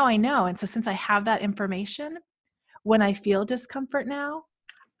 Now I know. And so since I have that information, when I feel discomfort now,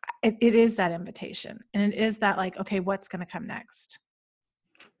 it is that invitation. And it is that like, okay, what's going to come next?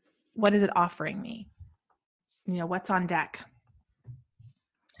 What is it offering me? What's on deck?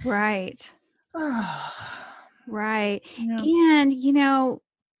 Right. Right. Yeah. And,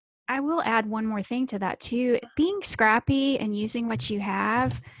 I will add one more thing to that too. Being scrappy and using what you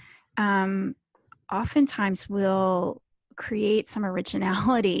have, oftentimes will create some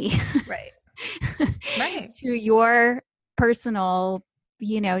originality. Right. Right. To your personal,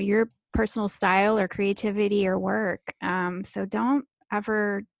 your personal style or creativity or work. So don't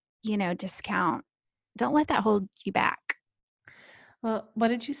ever, discount. Don't let that hold you back. Well, what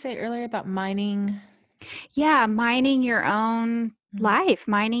did you say earlier about mining? Yeah, mining your own life,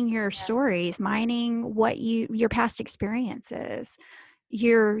 mining your stories, mining what your past experiences,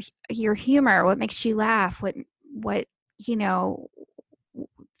 your humor, what makes you laugh, what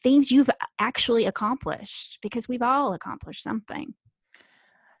things you've actually accomplished, because we've all accomplished something.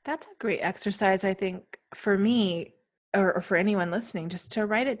 That's a great exercise, I think, for me or for anyone listening, just to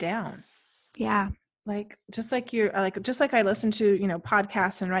write it down. Yeah. Like, just like I listen to,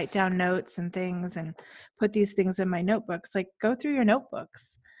 podcasts and write down notes and things and put these things in my notebooks, like go through your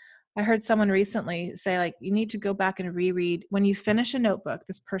notebooks. I heard someone recently say, like, you need to go back and reread when you finish a notebook.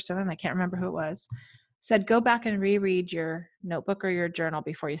 This person, and I can't remember who it was, said, go back and reread your notebook or your journal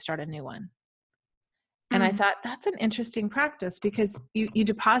before you start a new one. And I thought that's an interesting practice, because you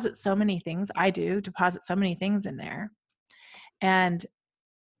deposit so many things. I do deposit so many things in there. And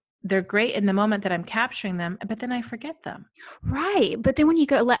they're great in the moment that I'm capturing them, but then I forget them. Right. But then when you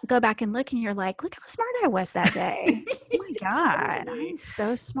go back and look, and you're like, look how smart I was that day. Oh my God. Totally. I'm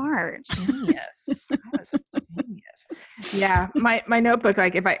so smart. Genius. I was a genius. Yeah. My notebook,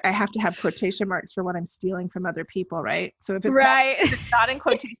 like if I have to have quotation marks for what I'm stealing from other people, right? So if it's, right. If it's not in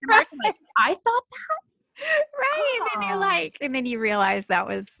quotation marks, I'm like, I thought that. Right. Oh. And then you're like, and then you realize that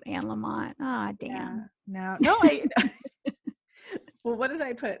was Anne Lamont. Oh, damn. Yeah. No, I well, what did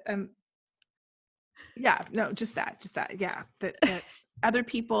I put? Yeah, no, just that. Yeah. That other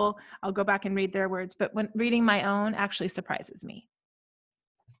people, I'll go back and read their words, but when reading my own actually surprises me,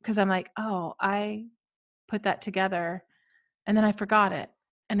 because I'm like, oh, I put that together and then I forgot it.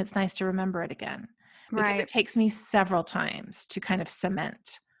 And it's nice to remember it again, because it takes me several times to kind of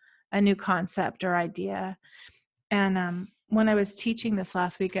cement a new concept or idea. And when I was teaching this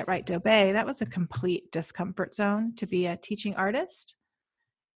last week at Right Doe Bay, that was a complete discomfort zone to be a teaching artist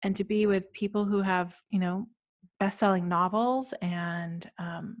and to be with people who have, best-selling novels and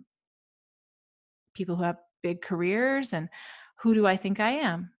people who have big careers. And who do I think I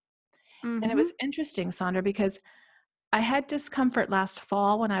am? Mm-hmm. And it was interesting, Sondra, because I had discomfort last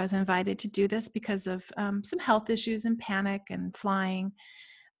fall when I was invited to do this because of some health issues and panic and flying.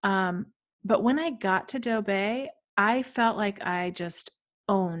 But when I got to Doe Bay, I felt like I just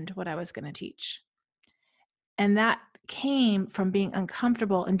owned what I was going to teach. And that came from being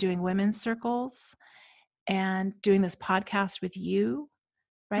uncomfortable and doing women's circles and doing this podcast with you,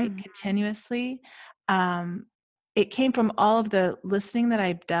 right? Continuously. It came from all of the listening that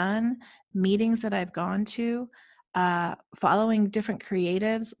I've done, meetings that I've gone to, following different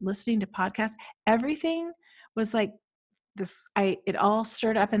creatives, listening to podcasts. Everything was like this. It all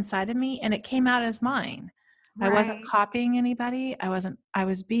stirred up inside of me, and it came out as mine. Right. I wasn't copying anybody. I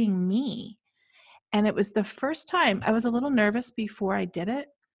was being me. And it was the first time. I was a little nervous before I did it,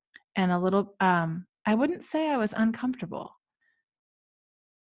 and a little, I wouldn't say I was uncomfortable.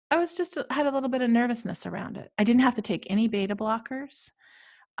 I was just had a little bit of nervousness around it. I didn't have to take any beta blockers.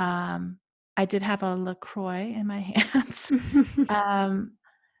 I did have a LaCroix in my hands.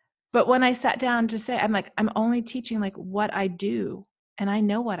 But when I sat down to say, I'm like, I'm only teaching like what I do, and I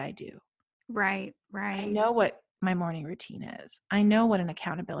know what I do. Right. I know what my morning routine is. I know what an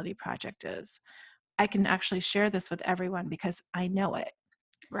accountability project is. I can actually share this with everyone because I know it.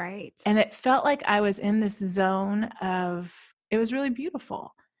 Right. And it felt like I was in this zone of, it was really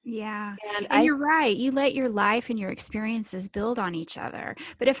beautiful. Yeah. And you're right. You let your life and your experiences build on each other.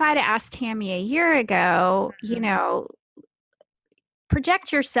 But if I'd asked Tammi a year ago,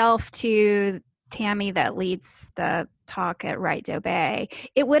 project yourself to Tammi that leads the talk at Right Doe Bay,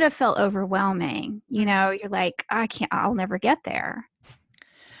 it would have felt overwhelming. You're like, I'll never get there.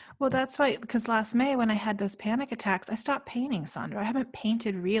 Well, that's why, because last May when I had those panic attacks, I stopped painting, Sondra. I haven't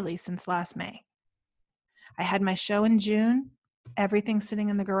painted really since last May. I had my show in June, everything's sitting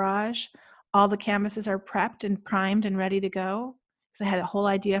in the garage. All the canvases are prepped and primed and ready to go because I had a whole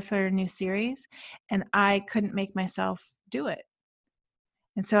idea for a new series and I couldn't make myself do it.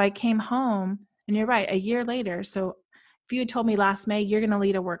 And so I came home, and you're right, a year later. So if you had told me last May, you're going to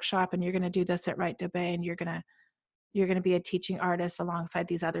lead a workshop and you're going to do this at Right to Bay and you're going to be a teaching artist alongside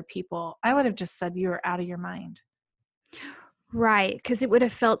these other people, I would have just said you were out of your mind. Right, because it would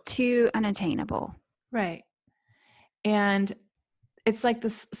have felt too unattainable. Right. And it's like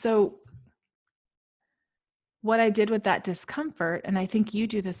this. So what I did with that discomfort, and I think you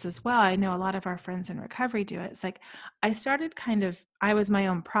do this as well, I know a lot of our friends in recovery do it. It's like I started I was my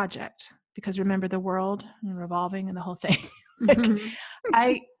own project, because remember the world and revolving and the whole thing.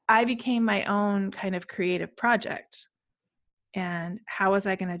 I became my own kind of creative project. And how was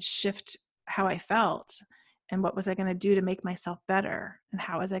I going to shift how I felt? And what was I going to do to make myself better? And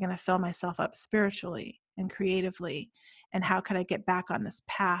how was I going to fill myself up spiritually and creatively? And how could I get back on this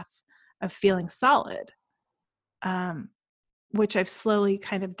path of feeling solid? Which I've slowly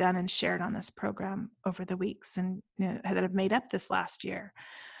kind of done and shared on this program over the weeks and that have made up this last year.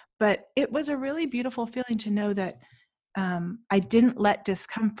 But it was a really beautiful feeling to know that I didn't let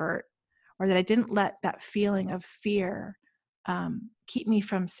discomfort, or that I didn't let that feeling of fear keep me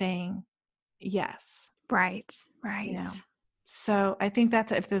from saying yes. Right. So I think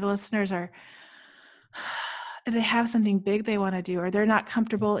that's, if the listeners are, if they have something big they want to do, or they're not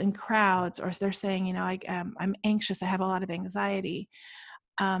comfortable in crowds, or they're saying, I'm anxious, I have a lot of anxiety.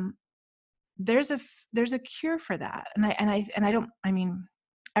 There's a cure for that.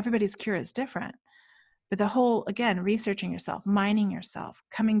 Everybody's cure is different, but the whole, again, researching yourself, mining yourself,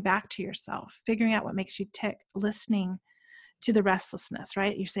 coming back to yourself, figuring out what makes you tick, listening to the restlessness,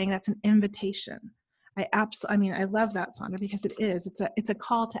 right? You're saying that's an invitation. I love that, Sondra, because it's a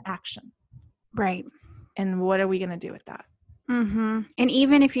call to action. Right. And what are we going to do with that? Mm-hmm. And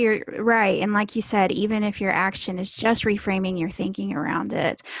even if you're right, and like you said, even if your action is just reframing your thinking around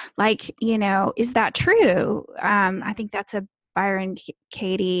it, like, is that true? I think that's a Byron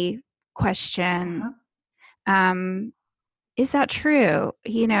Katie question. Uh-huh. Is that true?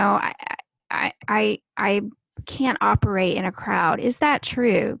 I can't operate in a crowd. Is that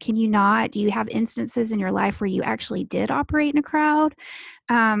true? Can you not? Do you have instances in your life where you actually did operate in a crowd?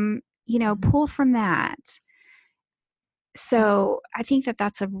 Pull from that. So I think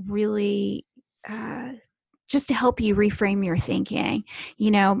that's a really, just to help you reframe your thinking.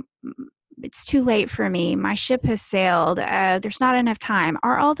 It's too late for me. My ship has sailed. There's not enough time.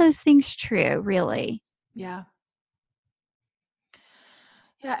 Are all those things true, really? Yeah.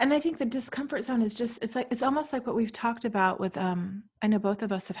 Yeah. And I think the discomfort zone is just, it's almost like what we've talked about with, I know both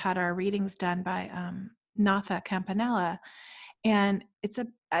of us have had our readings done by Natha Campanella. And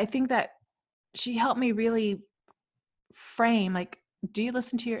I think that she helped me really frame, like, do you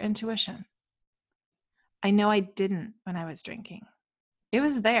listen to your intuition? I know I didn't when I was drinking. It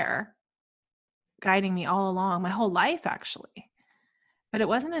was there guiding me all along, my whole life, actually. But it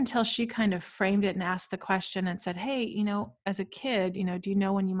wasn't until she kind of framed it and asked the question and said, hey, as a kid, do you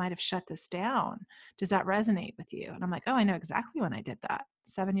know when you might have shut this down? Does that resonate with you? And I'm like, oh, I know exactly when I did that.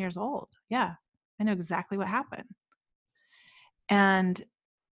 7 years old. Yeah, I know exactly what happened. And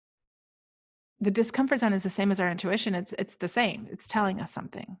the discomfort zone is the same as our intuition. It's the same. It's telling us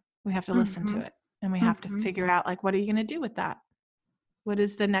something. We have to listen to it, and we have to figure out, like, what are you going to do with that? What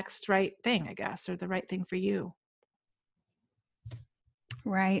is the next right thing, I guess, or the right thing for you?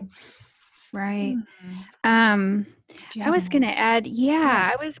 Right. Mm-hmm. I was going to add,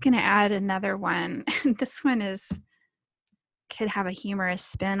 I was going to add another one. This one could have a humorous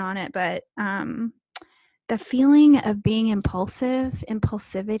spin on it, but the feeling of being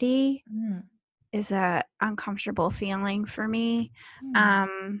impulsivity is a uncomfortable feeling for me.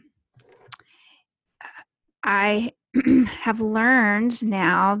 I have learned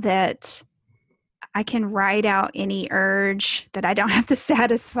now that I can ride out any urge, that I don't have to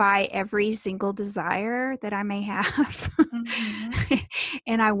satisfy every single desire that I may have.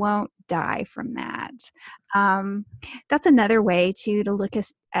 And I won't die from that. That's another way to look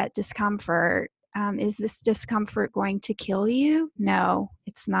at discomfort. Is this discomfort going to kill you? No,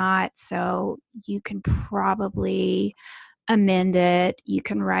 it's not. So you can probably amend it. You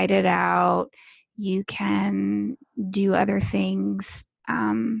can write it out. You can do other things.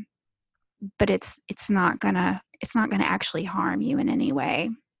 But it's not gonna actually harm you in any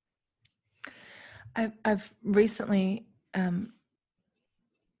way. I've recently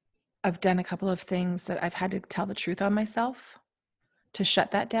I've done a couple of things that I've had to tell the truth on myself, to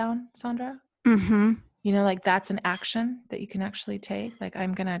shut that down, Sondra. Mm-hmm. You know, like that's an action that you can actually take. Like,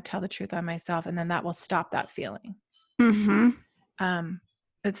 I'm going to tell the truth on myself, and then that will stop that feeling. Mm-hmm.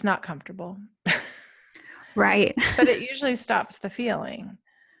 It's not comfortable, Right. but it usually stops the feeling.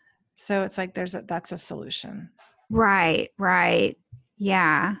 So it's like that's a solution. Right. Right.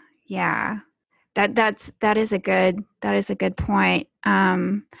 Yeah. Yeah. That is a good point.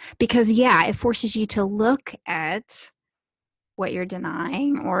 Because it forces you to look at what you're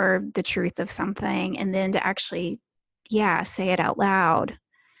denying or the truth of something, and then to actually, say it out loud.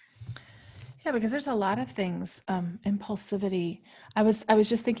 Yeah, because there's a lot of things. Impulsivity. I was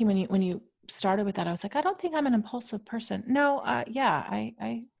just thinking when you started with that, I was like, I don't think I'm an impulsive person. No, I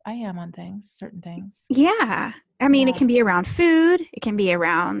am on things, certain things. Yeah. I mean, it Yeah. can be around food. It can be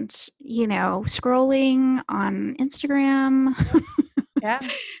around, scrolling on Instagram. Yeah,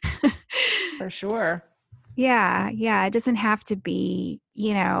 for sure. Yeah. It doesn't have to be,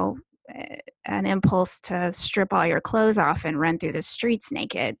 an impulse to strip all your clothes off and run through the streets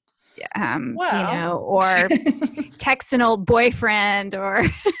naked. Well, Or text an old boyfriend or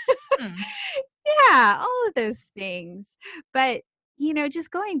all of those things. But, just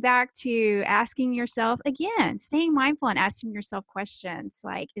going back to asking yourself again, staying mindful and asking yourself questions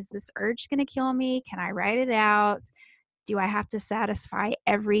like, is this urge going to kill me? Can I write it out? Do I have to satisfy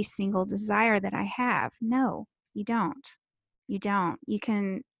every single desire that I have? No, you don't. You don't. You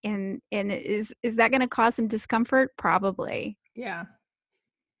can, and is that going to cause some discomfort? Probably. yeah.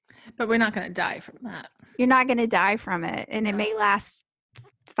 But we're not going to die from that. You're not going to die from it, and it No. may last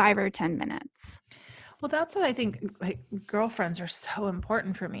 5 or 10 minutes. Well, that's what I think. Like, girlfriends are so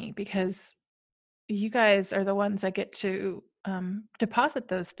important for me because you guys are the ones I get to deposit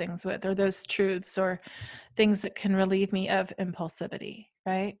those things with, or those truths, or things that can relieve me of impulsivity,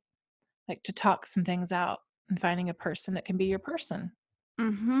 right? Like to talk some things out and finding a person that can be your person.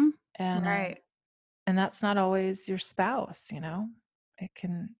 Mm-hmm. And Right. and that's not always your spouse, you know.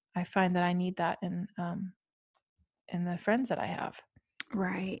 I find that I need that in the friends that I have.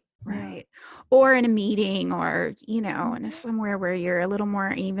 Right. Yeah. Right. Or in a meeting, or, in Mhm. somewhere where you're a little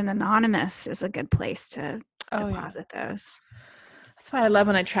more even anonymous is a good place to Oh yeah. deposit those. That's why I love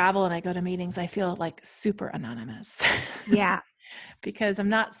when I travel and I go to meetings, I feel like super anonymous. Yeah. Because I'm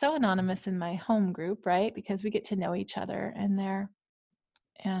not so anonymous in my home group, right? Because we get to know each other in there.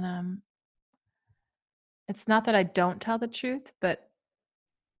 And it's not that I don't tell the truth, but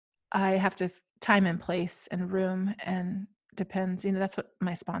I have to time and place and room, and depends, that's what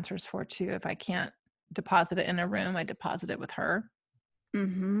my sponsor's for too. If I can't deposit it in a room, I deposit it with her,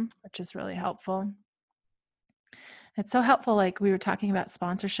 Mm-hmm. which is really helpful. It's so helpful. Like, we were talking about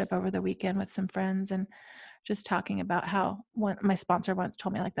sponsorship over the weekend with some friends, and just talking about how my sponsor once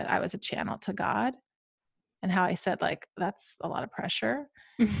told me like that I was a channel to God, and how I said like that's a lot of pressure.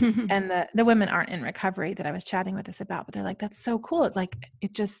 And the women aren't in recovery that I was chatting with us about, but they're like, that's so cool. It's like,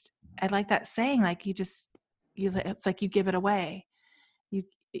 I like that saying, like it's like you give it away.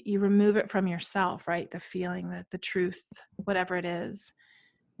 You remove it from yourself, right? The feeling, the truth, whatever it is.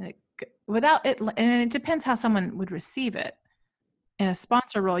 And and it depends how someone would receive it. In a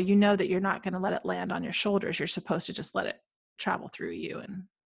sponsor role, that you're not going to let it land on your shoulders. You're supposed to just let it travel through you and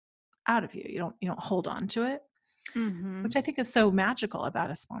out of you. You don't hold on to it. Mm-hmm. Which I think is so magical about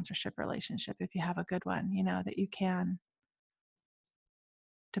a sponsorship relationship. If you have a good one, that you can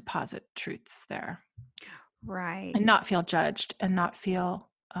deposit truths there. Right. And not feel judged, and not feel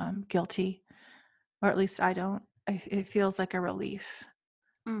guilty, or at least I don't. It feels like a relief.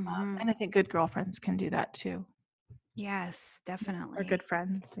 Mm-hmm. And I think good girlfriends can do that too. Yes, definitely. Or good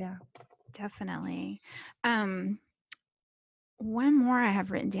friends. Yeah. Definitely. One more I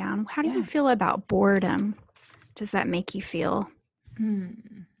have written down. How do you Yeah. feel about boredom? Does that make you feel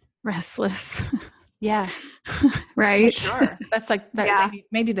restless? Yeah. Right? For sure. That's like that. Yeah.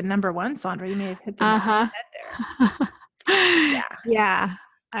 Maybe the number one, Sondra. You may have hit the nail on the head there. Yeah. Yeah,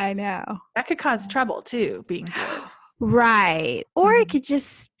 I know. That could cause trouble too, being bored. Right. Or it Mhm. could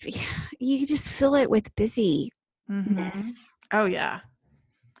just, you could just fill it with busyness. Oh yeah.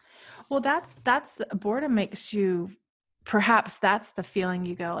 Well, that's boredom makes you, perhaps that's the feeling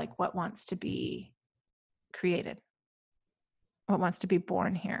you go like, what wants to be created? What wants to be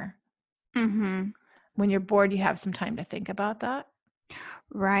born here? Mm-hmm. When you're bored, you have some time to think about that.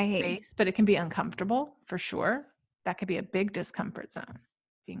 Right. Space, but it can be uncomfortable for sure. That could be a big discomfort zone,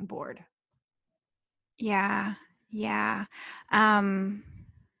 being bored. Yeah. Yeah.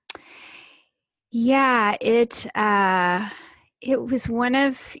 Yeah, it was one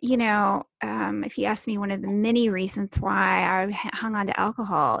of, if you ask me, one of the many reasons why I hung on to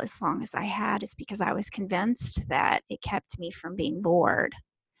alcohol as long as I had is because I was convinced that it kept me from being bored.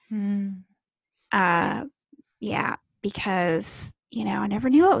 Yeah, because, I never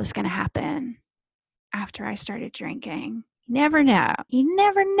knew what was going to happen after I started drinking. You never know. You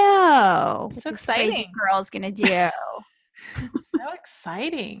never know what So this crazy exciting. girl's going to do. So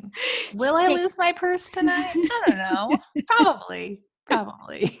exciting. Will I lose my purse tonight? I don't know. Probably.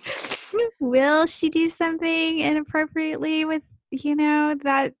 Will she do something inappropriately with,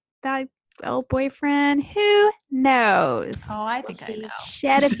 that old boyfriend? Who knows? Oh, I Will think I she know.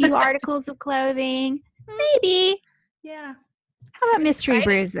 shed a few articles of clothing? Maybe. Yeah. How about It's mystery exciting.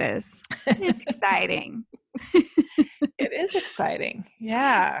 bruises? It's exciting. It is exciting.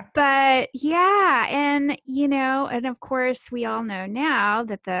 Yeah. But yeah, and and of course we all know now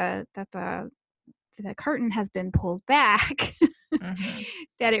that the curtain has been pulled back. Mm-hmm.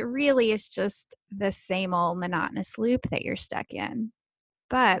 That it really is just the same old monotonous loop that you're stuck in.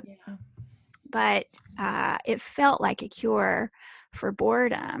 But it felt like a cure for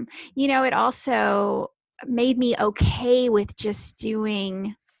boredom. It also made me okay with just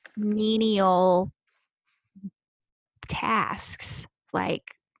doing menial tasks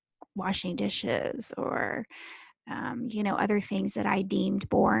like washing dishes or other things that I deemed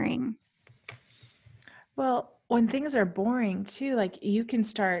boring. Well, when things are boring too, like you can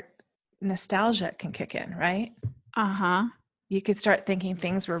start, nostalgia can kick in, right? Uh-huh. You could start thinking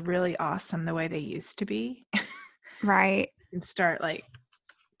things were really awesome the way they used to be. Right. And start like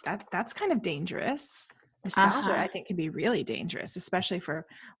that's kind of dangerous. Nostalgia, Uh-huh. I think, can be really dangerous, especially for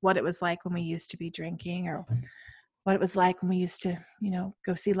what it was like when we used to be drinking, or what it was like when we used to,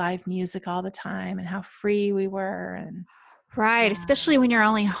 go see live music all the time, and how free we were. And Right, especially when you're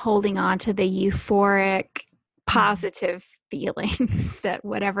only holding on to the euphoric, positive feelings that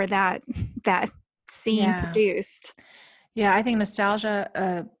whatever that scene produced. Yeah, I think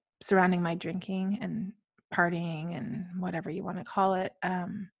nostalgia surrounding my drinking and partying and whatever you want to call it,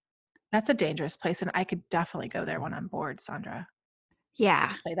 that's a dangerous place. And I could definitely go there when I'm bored, Sondra.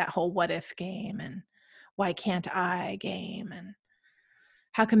 Yeah. Play that whole what if game and why can't I game and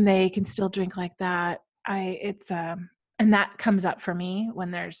how come they can still drink like that. And that comes up for me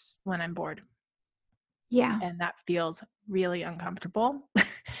when I'm bored. Yeah. And that feels really uncomfortable,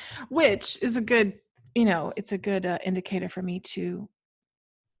 which is a good, it's a good indicator for me to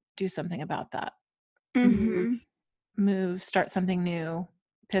do something about that. Mm-hmm. Move, start something new,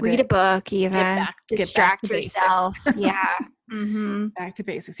 pivot. Read a book, even get back distract to yourself. basics. Yeah. Mm-hmm. Back to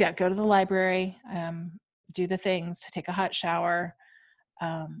basics. Yeah, go to the library, do the things, take a hot shower.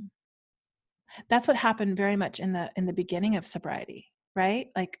 That's what happened very much in the beginning of sobriety, right?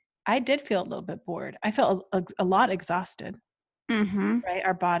 Like I did feel a little bit bored. I felt a lot exhausted. Mm-hmm. Right?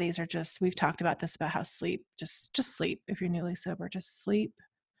 Our bodies are we've talked about this, about how sleep, just sleep. If you're newly sober, just sleep.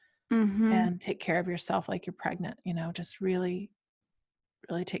 Mm-hmm. And take care of yourself like you're pregnant, just really,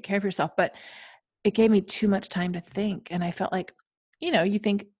 really take care of yourself. But it gave me too much time to think. And I felt like, you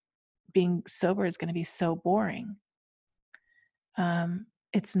think being sober is going to be so boring.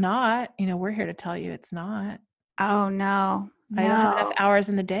 It's not, we're here to tell you it's not. Oh, no. I don't have enough hours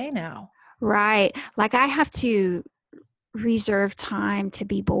in the day now. Right. Like I have to reserve time to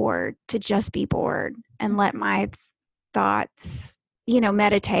be bored, to just be bored and let my thoughts,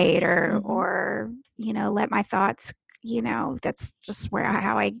 meditate or let my thoughts, that's just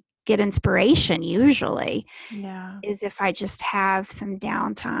how I get inspiration usually. Yeah. Is if I just have some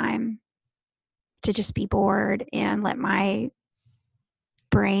downtime to just be bored and let my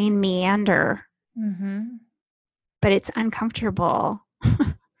brain meander. Mm-hmm. But it's uncomfortable.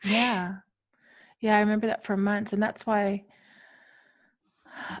 Yeah. Yeah, I remember that for months. And that's why,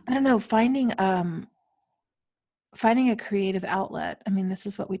 I don't know, finding a creative outlet. I mean, this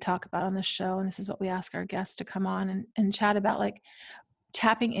is what we talk about on the show, and this is what we ask our guests to come on and chat about, like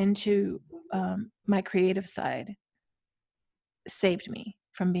tapping into my creative side saved me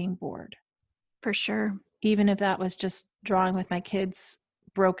from being bored. For sure. Even if that was just drawing with my kids'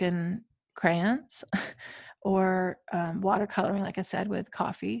 broken crayons or watercoloring, like I said, with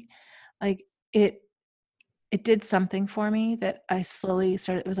coffee. Like it did something for me that I slowly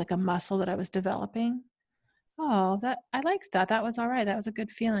started. It was like a muscle that I was developing. Oh, I liked that. That was all right. That was a good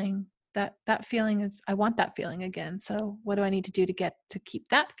feeling. That feeling is, I want that feeling again. So what do I need to do to keep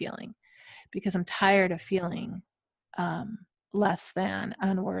that feeling? Because I'm tired of feeling less than,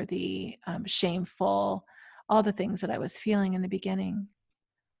 unworthy, shameful, all the things that I was feeling in the beginning.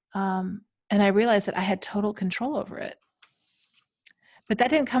 And I realized that I had total control over it. But that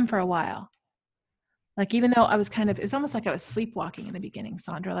didn't come for a while. Like, even though I was it was almost like I was sleepwalking in the beginning,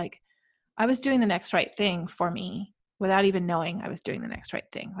 Sondra, like I was doing the next right thing for me without even knowing I was doing the next right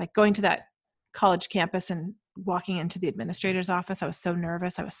thing. Like going to that college campus and walking into the administrator's office, I was so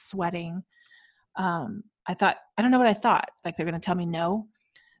nervous. I was sweating. I don't know what I thought, like they're going to tell me no,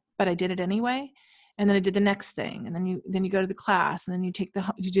 but I did it anyway. And then I did the next thing. And then you go to the class, and then you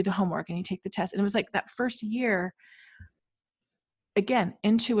do the homework and you take the test. And it was like that first year, again,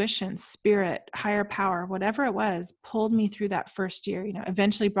 intuition, spirit, higher power, whatever it was, pulled me through that first year,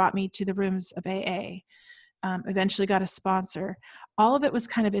 eventually brought me to the rooms of AA, eventually got a sponsor. All of it was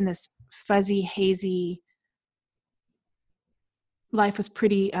kind of in this fuzzy, hazy, life was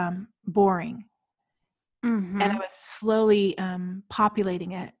pretty boring. Mm-hmm. And I was slowly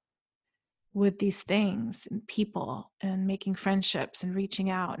populating it with these things and people and making friendships and reaching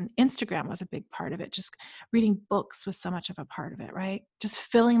out. And Instagram was a big part of it. Just reading books was so much of a part of it, right? Just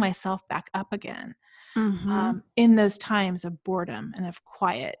filling myself back up again Mm-hmm. in those times of boredom and of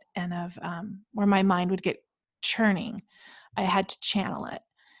quiet and of where my mind would get churning. I had to channel it.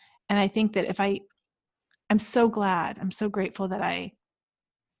 And I think that I'm so glad, I'm so grateful that I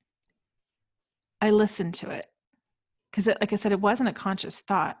listened to it. Because like I said, it wasn't a conscious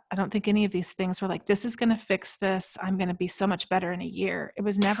thought. I don't think any of these things were like, this is going to fix this. I'm going to be so much better in a year. It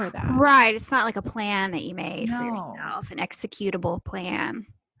was never that. Right. It's not like a plan that you made for No. yourself, an executable plan.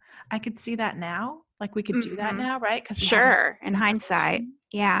 I could see that now. Like we could do that now, right? Because sure, in hindsight.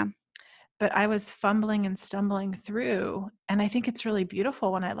 Yeah. But I was fumbling and stumbling through. And I think it's really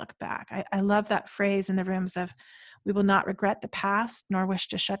beautiful when I look back. I love that phrase in the rooms of, we will not regret the past nor wish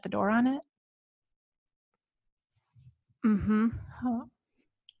to shut the door on it. Mm-hmm. Huh.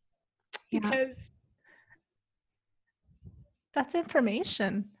 Yeah. Because that's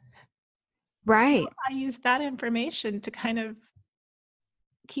information. Right. I use that information to kind of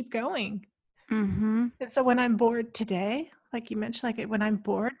keep going. Mm-hmm. And so when I'm bored today, like you mentioned, like when I'm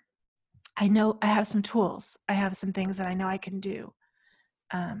bored, I know I have some tools. I have some things that I know I can do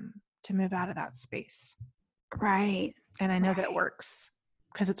to move out of that space. Right. And I know that it works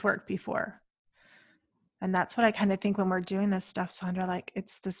because it's worked before. And that's what I kind of think when we're doing this stuff, Sondra, like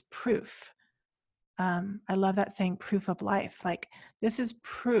it's this proof. I love that saying, proof of life. Like this is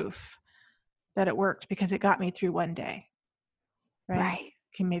proof that it worked because it got me through one day. Right.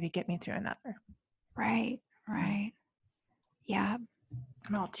 Can maybe get me through another. Right. Yeah.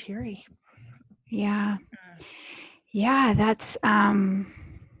 I'm all teary. Yeah. Yeah. That's,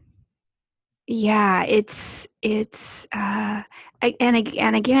 yeah, it's and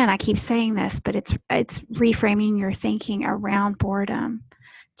again, I keep saying this, but it's reframing your thinking around boredom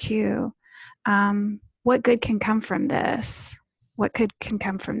too. What good can come from this? What can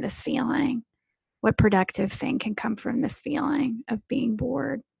come from this feeling? What productive thing can come from this feeling of being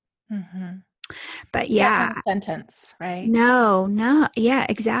bored? Mm-hmm. But yeah, that's not a sentence, right? No, yeah,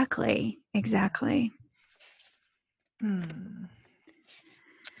 exactly.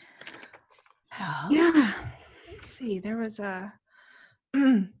 Yeah. Let's see. There was a.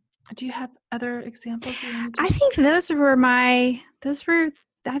 Do you have other examples you wanted to I think those were.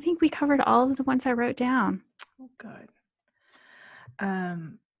 I think we covered all of the ones I wrote down. Oh, good.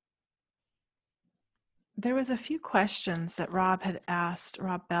 There was a few questions that Rob had asked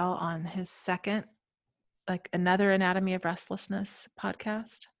Rob Bell on his second, like another Anatomy of Restlessness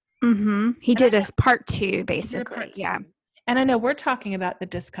podcast. Mm-hmm. He did a part 2, basically. Yeah. And I know we're talking about the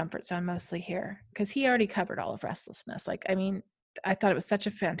discomfort zone mostly here because he already covered all of restlessness. Like, I mean, I thought it was such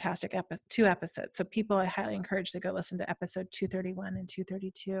a fantastic 2 episodes. So people, I highly encourage to go listen to episode 231 and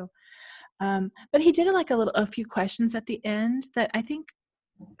 232. But he did a few questions at the end that I think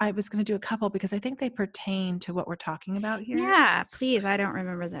I was going to do a couple because I think they pertain to what we're talking about here. Yeah, please. I don't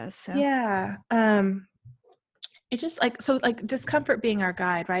remember those. So yeah. It just like discomfort being our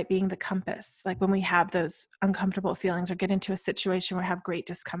guide, right? Being the compass. Like when we have those uncomfortable feelings or get into a situation where we have great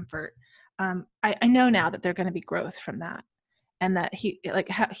discomfort. I know now that there's going to be growth from that. And that he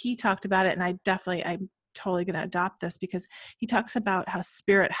talked about it. And I'm totally going to adopt this because he talks about how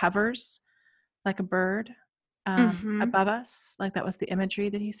spirit hovers like a bird above us. Like that was the imagery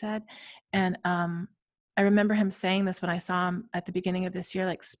that he said. And I remember him saying this when I saw him at the beginning of this year,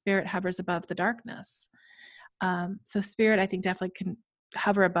 like spirit hovers above the darkness. So spirit, I think, definitely can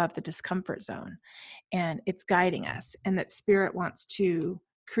hover above the discomfort zone, and it's guiding us. And that spirit wants to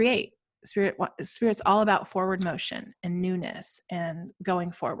create. Spirit's all about forward motion and newness and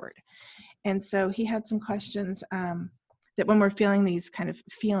going forward. And so he had some questions that when we're feeling these kind of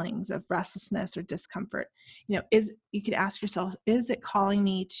feelings of restlessness or discomfort, you could ask yourself, is it calling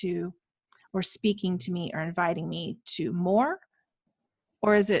me to, or speaking to me, or inviting me to more,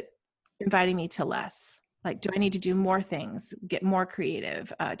 or is it inviting me to less? Like, do I need to do more things, get more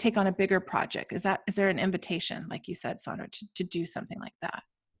creative, take on a bigger project? Is there an invitation, like you said, Sondra, to do something like that?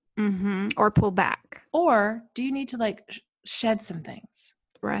 Or pull back. Or do you need to like shed some things?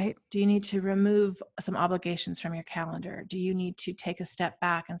 Right. Do you need to remove some obligations from your calendar? Do you need to take a step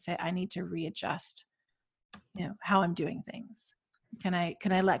back and say, I need to readjust, how I'm doing things? Can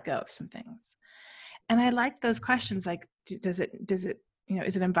I let go of some things? And I like those questions. Like, does it, is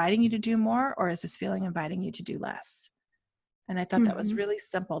it inviting you to do more, or is this feeling inviting you to do less? And I thought that was really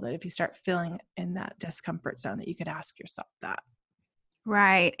simple, that if you start feeling in that discomfort zone, that you could ask yourself that.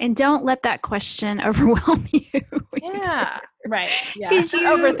 Right. And don't let that question overwhelm you. Yeah. Right. Yeah. Because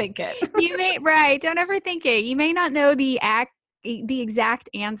Don't overthink it. Don't overthink it. You may not know the exact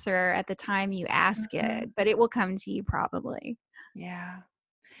answer at the time you ask it, but it will come to you probably. Yeah.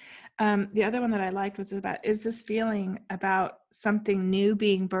 The other one that I liked was about, is this feeling about something new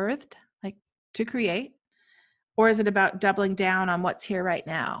being birthed, like to create, or is it about doubling down on what's here right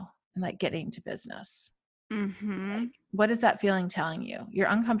now and like getting to business? Like, what is that feeling telling you? You're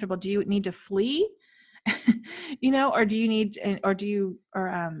uncomfortable. Do you need to flee? Or do you need,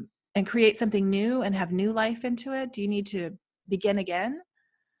 and create something new and have new life into it? Do you need to begin again?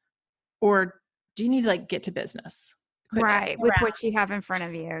 Or do you need to like get to business? Right, with what you have in front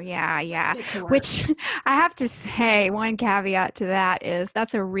of you. Yeah. Get Which I have to say, one caveat to that is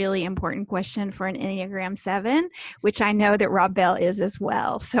that's a really important question for an Enneagram 7, which I know that Rob Bell is as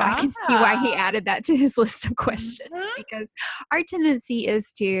well. So I can see why he added that to his list of questions, because our tendency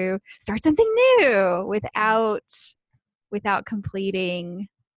is to start something new without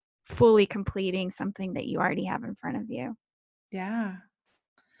fully completing something that you already have in front of you. Yeah.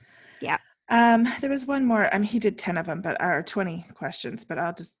 Yeah. There was one more. He did 10 of them, or 20 questions, but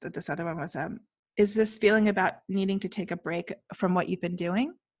this other one was, is this feeling about needing to take a break from what you've been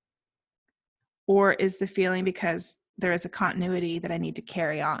doing? Or is the feeling because there is a continuity that I need to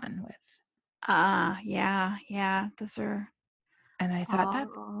carry on with? Yeah. Those are, and I thought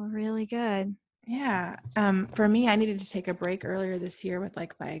that's really good. Yeah. For me, I needed to take a break earlier this year with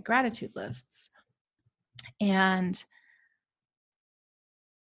like my gratitude lists. And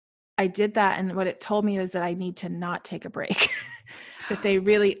I did that, and what it told me was that I need to not take a break, that they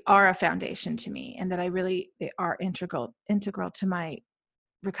really are a foundation to me, and that they are integral to my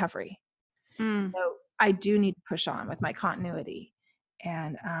recovery. So I do need to push on with my continuity,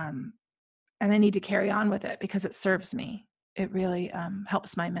 and I need to carry on with it because it serves me. It really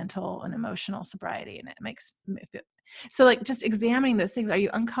helps my mental and emotional sobriety, and it makes me feel. So like just examining those things. Are you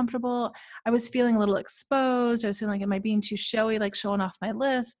uncomfortable? I was feeling a little exposed. I was feeling like, am I being too showy, like showing off my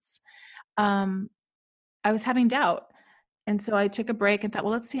lists? I was having doubt. And so I took a break and thought,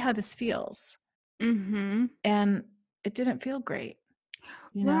 well, let's see how this feels. And it didn't feel great.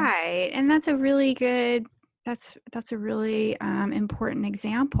 Right. And that's a really good, that's a really important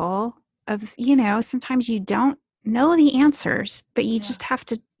example of, sometimes you don't know the answers, but you just have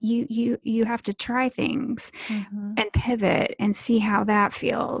to, you have to try things and pivot and see how that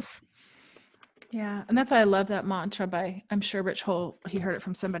feels. Yeah. And that's why I love that mantra by, I'm sure Rich Hull, he heard it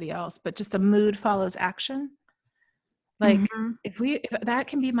from somebody else, but just the mood follows action. Like if that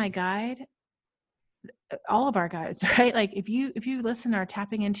can be my guide, all of our guides, right? Like if you listen or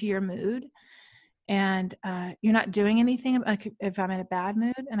tapping into your mood and you're not doing anything, like if I'm in a bad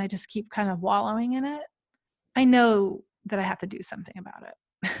mood and I just keep kind of wallowing in it, I know that I have to do something about it.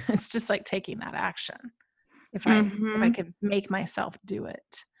 It's just like taking that action. If I can make myself do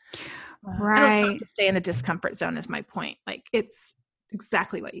it. Right. I don't have to stay in the discomfort zone is my point. Like it's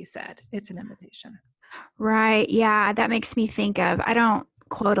exactly what you said. It's an invitation. Right. Yeah. That makes me think of, I don't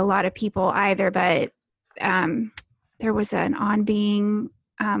quote a lot of people either, but there was an On Being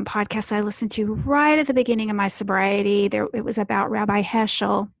podcast I listened to right at the beginning of my sobriety. It was about Rabbi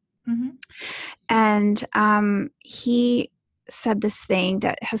Heschel. And he said this thing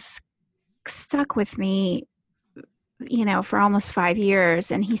that has stuck with me, for almost 5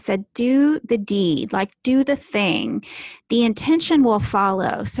 years. And he said, do the deed, like do the thing. The intention will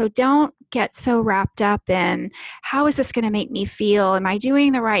follow. So don't get so wrapped up in how is this going to make me feel? Am I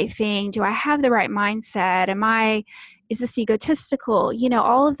doing the right thing? Do I have the right mindset? Is this egotistical?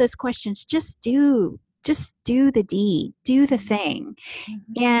 All of those questions. Just do the deed, do the thing.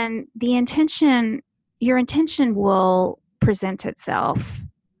 And your intention will present itself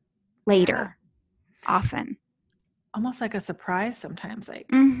later, often. Almost like a surprise sometimes, like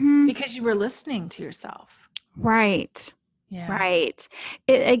because you were listening to yourself. Right. Yeah. Right.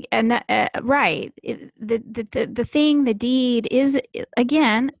 Right. The thing, the deed is,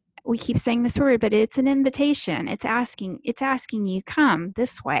 again, we keep saying this word, but it's an invitation. It's asking you, come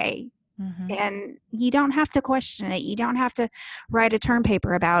this way. Mm-hmm. And you don't have to question it. You don't have to write a term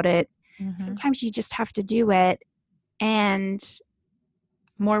paper about it. Mm-hmm. Sometimes you just have to do it, and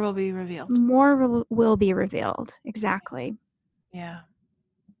more will be revealed. More will be revealed. Exactly. Yeah.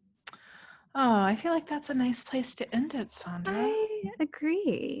 Oh, I feel like that's a nice place to end it, Sondra. I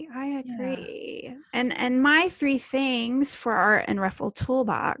agree. Yeah. And my 3 things for our Unruffled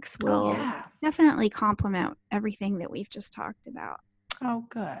Toolbox will definitely complement everything that we've just talked about. Oh,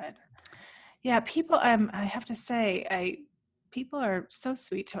 good. Yeah, people, I have to say, people are so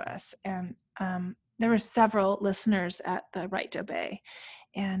sweet to us. And there were several listeners at the Right to Obey,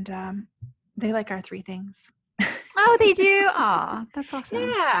 and they like our 3 things. Oh, they do? Aw, that's awesome.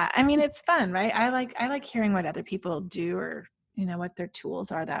 Yeah, I mean, it's fun, right? I like hearing what other people do, or what their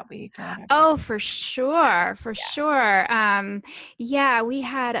tools are that week or whatever. Oh, for sure. Yeah, we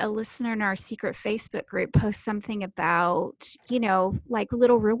had a listener in our secret Facebook group post something about, like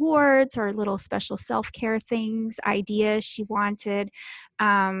little rewards or little special self-care things, ideas she wanted,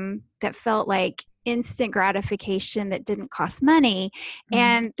 that felt like instant gratification that didn't cost money. Mm-hmm.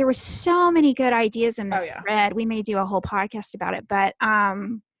 And there were so many good ideas in this thread. We may do a whole podcast about it, but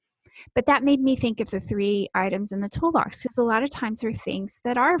that made me think of the 3 items in the toolbox, because a lot of times they're things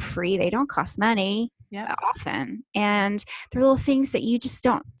that are free. They don't cost money often. And they're little things that you just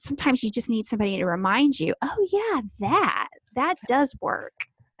don't, sometimes you just need somebody to remind you, oh yeah, that does work.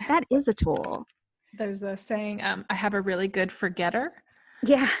 That is a tool. There's a saying, I have a really good forgetter.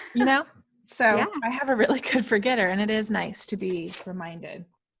 Yeah. So I have a really good forgetter, and it is nice to be reminded,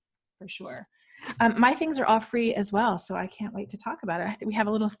 for sure. My things are all free as well, so I can't wait to talk about it. I think we have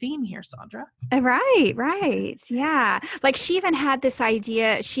a little theme here, Sondra. Right. Yeah. Like she even had this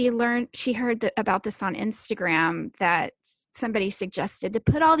idea. She heard about this on Instagram, that somebody suggested to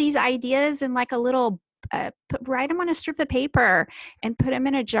put all these ideas in like a little, write them on a strip of paper and put them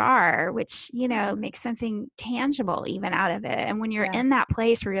in a jar, which, makes something tangible even out of it. And when you're in that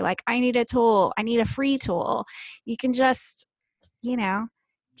place where you're like, I need a tool, I need a free tool, you can just,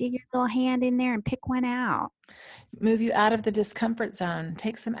 dig your little hand in there and pick one out. Move you out of the discomfort zone.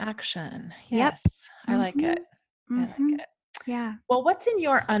 Take some action. Yes. Yep. I like it. I like it. Yeah. Well, what's in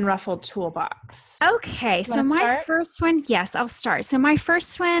your Unruffled Toolbox? Okay. So my first one, yes, I'll start. So my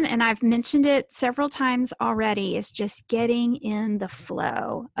first one, and I've mentioned it several times already, is just getting in the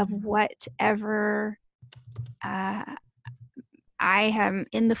flow of whatever. I am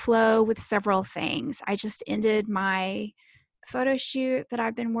in the flow with several things. I just ended my photo shoot that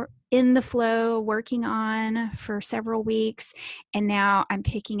I've been in the flow working on for several weeks, and now I'm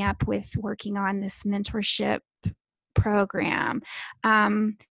picking up with working on this mentorship program.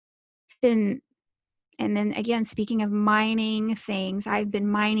 And then again, speaking of mining things, I've been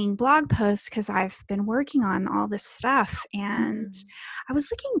mining blog posts because I've been working on all this stuff. And I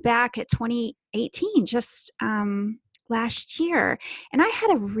was looking back at 2018, just last year, and I had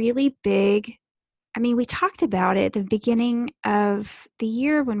a really big, we talked about it at the beginning of the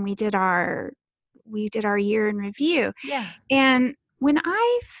year when we did our year in review. Yeah. And when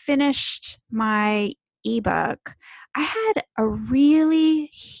I finished my ebook, I had a really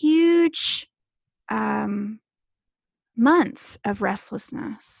huge months of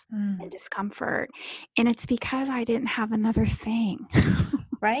restlessness and discomfort. And it's because I didn't have another thing.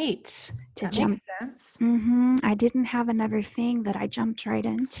 Right. That makes sense. I didn't have another thing that I jumped right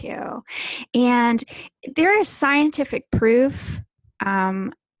into. And there is scientific proof.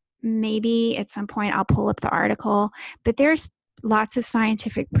 Maybe at some point I'll pull up the article, but there's lots of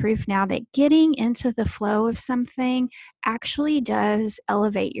scientific proof now that getting into the flow of something actually does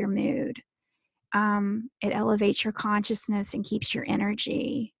elevate your mood. It elevates your consciousness and keeps your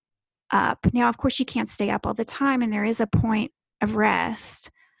energy up. Now, of course, you can't stay up all the time, and there is a point of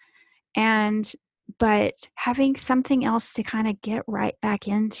rest. But having something else to kind of get right back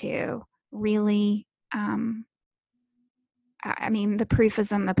into really, the proof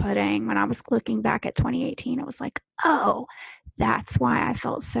is in the pudding. When I was looking back at 2018, it was like, oh, that's why I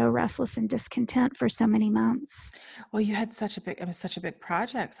felt so restless and discontent for so many months. Well, you had such a big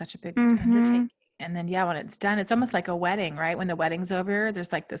project, such a big undertaking. And then, when it's done, it's almost like a wedding, right? When the wedding's over,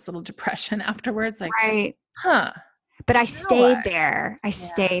 there's like this little depression afterwards. Like, right. But I stayed there. I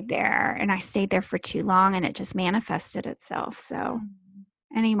stayed there, and I stayed there for too long, and it just manifested itself. So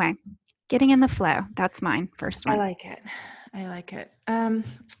anyway, getting in the flow. That's mine. First one. I like it.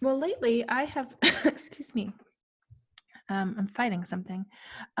 Well, lately I have, excuse me. I'm fighting something.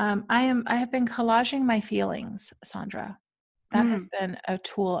 I have been collaging my feelings, Sondra. That has been a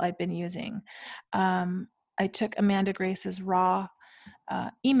tool I've been using. I took Amanda Grace's raw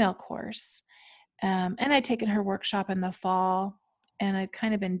email course, and I'd taken her workshop in the fall. and I'd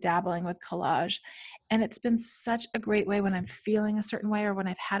kind of been dabbling with collage. And it's been such a great way when I'm feeling a certain way or when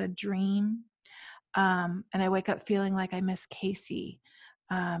I've had a dream. And I wake up feeling like I miss Casey,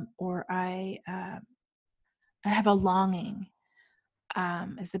 or I have a longing,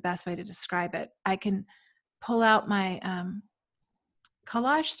 is the best way to describe it. I can pull out my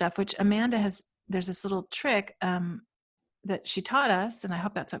collage stuff, which Amanda there's this little trick that she taught us, and I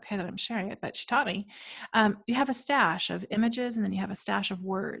hope that's okay that I'm sharing it, but she taught me. You have a stash of images, and then you have a stash of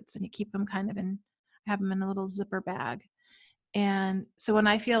words, and you keep them kind of have them in a little zipper bag. And so when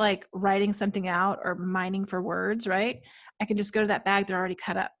I feel like writing something out or mining for words, right, I can just go to that bag. They're already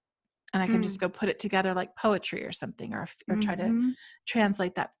cut up, and I can just go put it together like poetry or something, or try to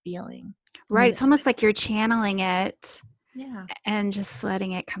translate that feeling. Right. It's almost like you're channeling it. Yeah. And just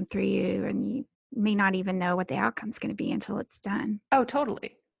letting it come through you, and you may not even know what the outcome's going to be until it's done. Oh,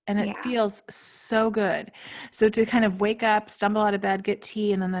 totally. And it feels so good. So to kind of wake up, stumble out of bed, get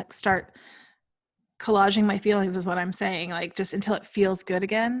tea, and then start collaging my feelings is what I'm saying. Like just until it feels good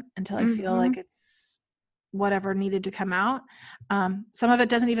again, until I feel like it's whatever needed to come out. Some of it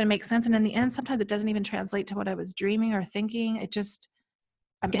doesn't even make sense. And in the end, sometimes it doesn't even translate to what I was dreaming or thinking. It just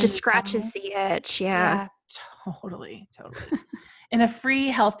scratches the itch. Yeah. Totally. In a free,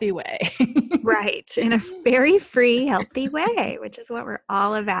 healthy way. Right. In a very free, healthy way, which is what we're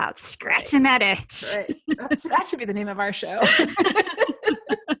all about. Scratching that itch. Right. That should be the name of our show.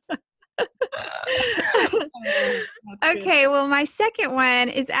 Okay. Well, my second one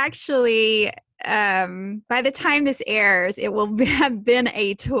is actually, by the time this airs, it will have been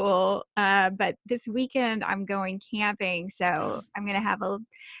a tool. But this weekend I'm going camping. So I'm going to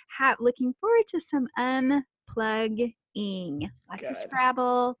looking forward to some unplugging. Lots of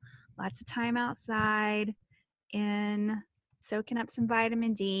Scrabble, lots of time outside, and soaking up some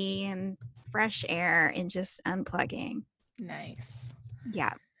vitamin D and fresh air and just unplugging. Nice.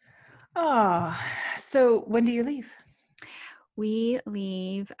 Yeah. Oh, so when do you leave? We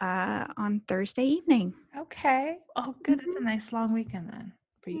leave on Thursday evening. Okay. Oh, good. It's a nice long weekend then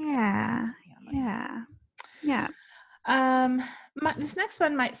for you. Yeah. This next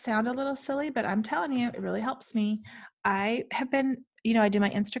one might sound a little silly, but I'm telling you, it really helps me. I have been, I do my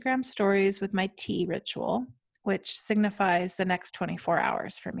Instagram stories with my tea ritual, which signifies the next 24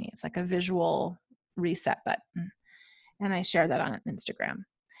 hours for me. It's like a visual reset button. And I share that on Instagram.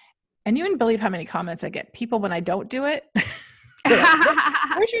 And you wouldn't believe how many comments I get. People, when I don't do it,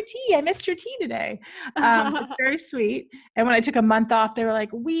 where's your tea? I missed your tea today. It's very sweet. And when I took a month off, they were like,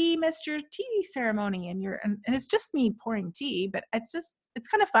 we missed your tea ceremony. And it's just me pouring tea, but it's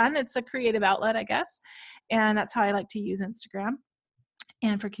kind of fun. It's a creative outlet, I guess. And that's how I like to use Instagram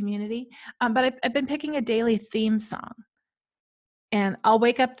and for community. But I've been picking a daily theme song, and I'll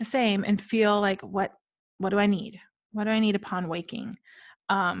wake up the same and feel like, what do I need? What do I need upon waking?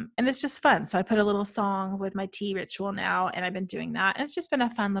 And it's just fun. So I put a little song with my tea ritual now, and I've been doing that. And it's just been a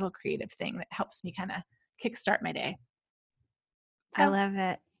fun little creative thing that helps me kind of kickstart my day. So I love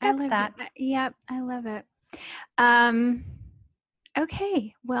it. That's that. Yep. I love it.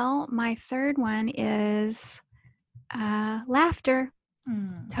 Okay. Well, my third one is laughter.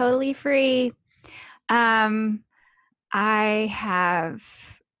 Totally free.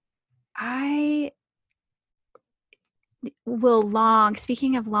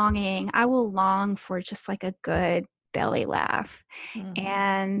 Speaking of longing, I will long for just like a good belly laugh.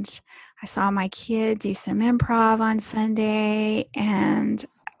 And I saw my kid do some improv on Sunday, and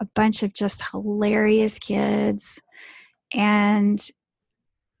a bunch of just hilarious kids, and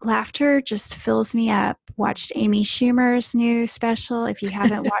laughter just fills me up. Watched Amy Schumer's new special. If you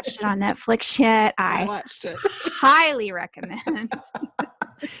haven't watched it on Netflix yet, I watched it. Highly recommend.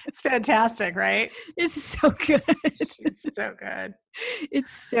 It's fantastic, right? It's so good. It's so good.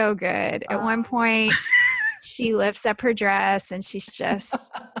 It's so good. At one point, she lifts up her dress, and she's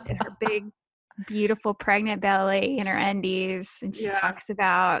just in her big, beautiful pregnant belly in her undies, and she talks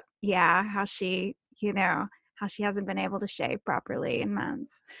about how she hasn't been able to shave properly in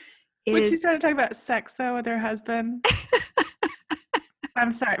months. When she started talking about sex though with her husband,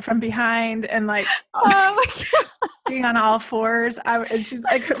 I'm sorry, from behind and like oh my God. Being on all fours, and she's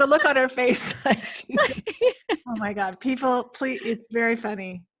like, the look on her face, like she's like, oh my God, people, please, it's very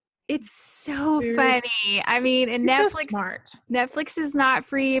funny. It's so funny. I mean, and Netflix, so smart. Netflix is not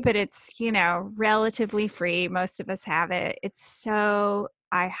free, but it's, relatively free. Most of us have it.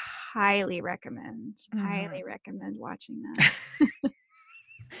 I highly recommend watching that.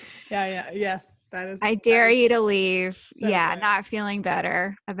 Yes. That is. I dare you to leave. So good. Not feeling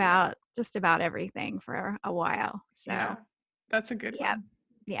better about just about everything for a while. So that's a good one.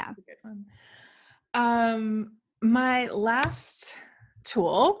 Yeah. That's a good one. My last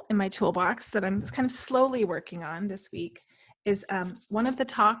tool in my toolbox that I'm kind of slowly working on this week is one of the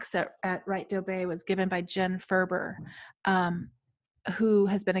talks at Right to Obey was given by Jen Ferber, who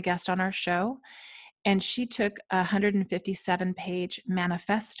has been a guest on our show. And she took a 157-page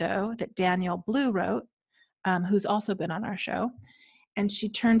manifesto that Daniel Blue wrote, who's also been on our show, and she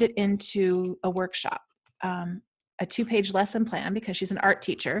turned it into a workshop, a 2-page lesson plan, because she's an art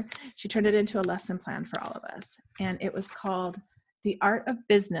teacher. She turned it into a lesson plan for all of us. And it was called The Art of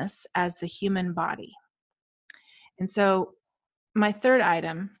Business as the Human Body. And so my third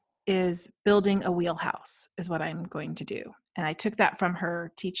item is building a wheelhouse is what I'm going to do. And I took that from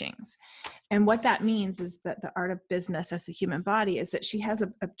her teachings. And what that means is that the art of business as the human body is that she has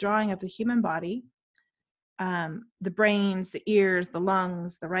a drawing of the human body, the brains, the ears, the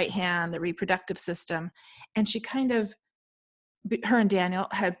lungs, the right hand, the reproductive system. And she kind of, her and Daniel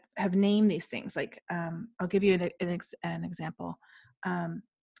have named these things. Like, I'll give you an example.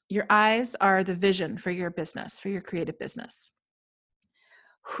 Your eyes are the vision for your business, for your creative business.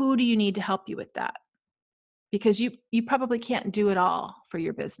 Who do you need to help you with that? Because you probably can't do it all for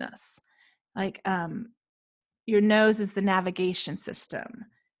your business. Like, your nose is the navigation system.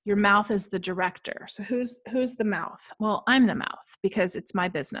 Your mouth is the director. So who's the mouth? Well, I'm the mouth because it's my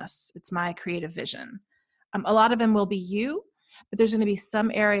business. It's my creative vision. A lot of them will be you, but there's going to be some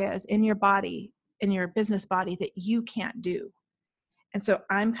areas in your body, in your business body, that you can't do. And so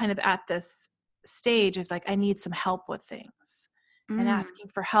I'm kind of at this stage of like, I need some help with things. And asking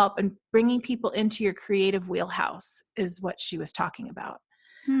for help and bringing people into your creative wheelhouse is what she was talking about.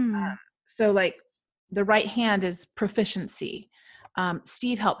 So like the right hand is proficiency.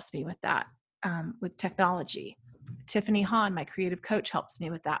 Steve helps me with that, with technology. Tiffany Hahn, my creative coach, helps me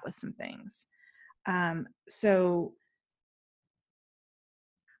with that with some things. So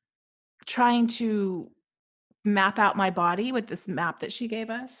trying to map out my body with this map that she gave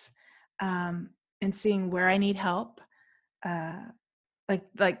us, and seeing where I need help.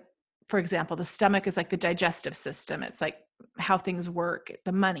 Like for example, the stomach is like the digestive system. It's like how things work,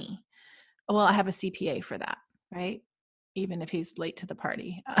 the money. Well, I have a CPA for that, right? Even if he's late to the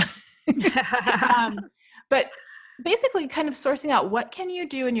party. But basically kind of sourcing out what can you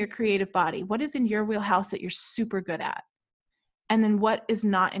do in your creative body? What is in your wheelhouse that you're super good at? And then what is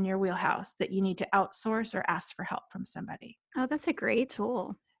not in your wheelhouse that you need to outsource or ask for help from somebody? Oh, that's a great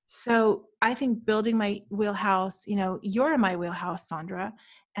tool. So I think building my wheelhouse, you're in my wheelhouse, Sondra,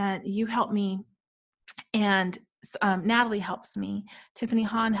 and you help me. And Natalie helps me. Tiffany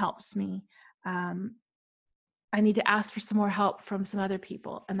Hahn helps me. I need to ask for some more help from some other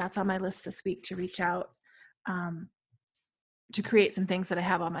people. And that's on my list this week, to reach out, to create some things that I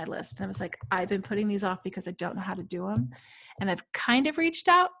have on my list. And I was like, I've been putting these off because I don't know how to do them. And I've kind of reached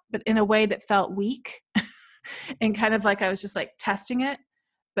out, but in a way that felt weak and kind of like I was just like testing it.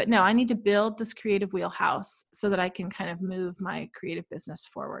 But no, I need to build this creative wheelhouse so that I can kind of move my creative business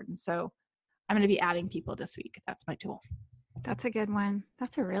forward. And so I'm going to be adding people this week. That's my tool. That's a good one.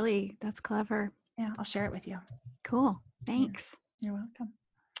 That's clever. Yeah, I'll share it with you. Cool. Thanks. You're welcome.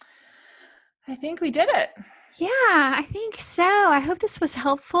 I think we did it. Yeah, I think so. I hope this was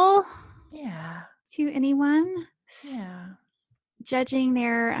helpful. Yeah. To anyone. Yeah. Judging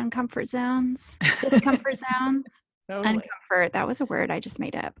their discomfort zones. Totally. Uncomfort. That was a word I just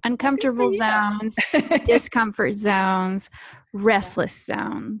made up. Uncomfortable zones, discomfort zones, restless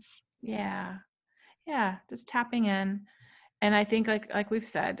zones. Yeah. Yeah. Just tapping in. And I think like we've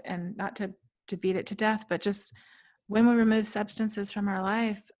said, and not to beat it to death, but just when we remove substances from our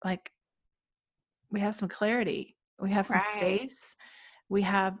life, like we have some clarity, we have some space, we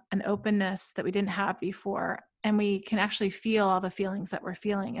have an openness that we didn't have before, and we can actually feel all the feelings that we're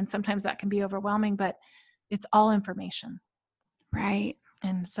feeling. And sometimes that can be overwhelming, but it's all information. Right.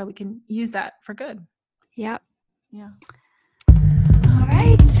 And so we can use that for good. Yep. Yeah. All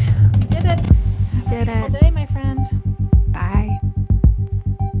right. We did it. Did it. All day, my friend. Bye.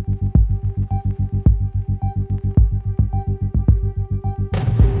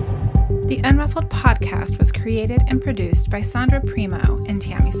 The Unruffled podcast was created and produced by Sondra Primo and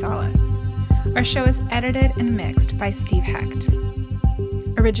Tammi Salas. Our show is edited and mixed by Steve Hecht.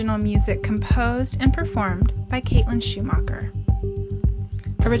 Original music composed and performed by Caitlin Schumacher.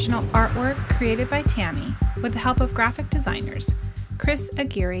 Original artwork created by Tammi with the help of graphic designers Chris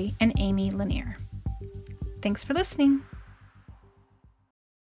Aguirre and Amy Lanier. Thanks for listening.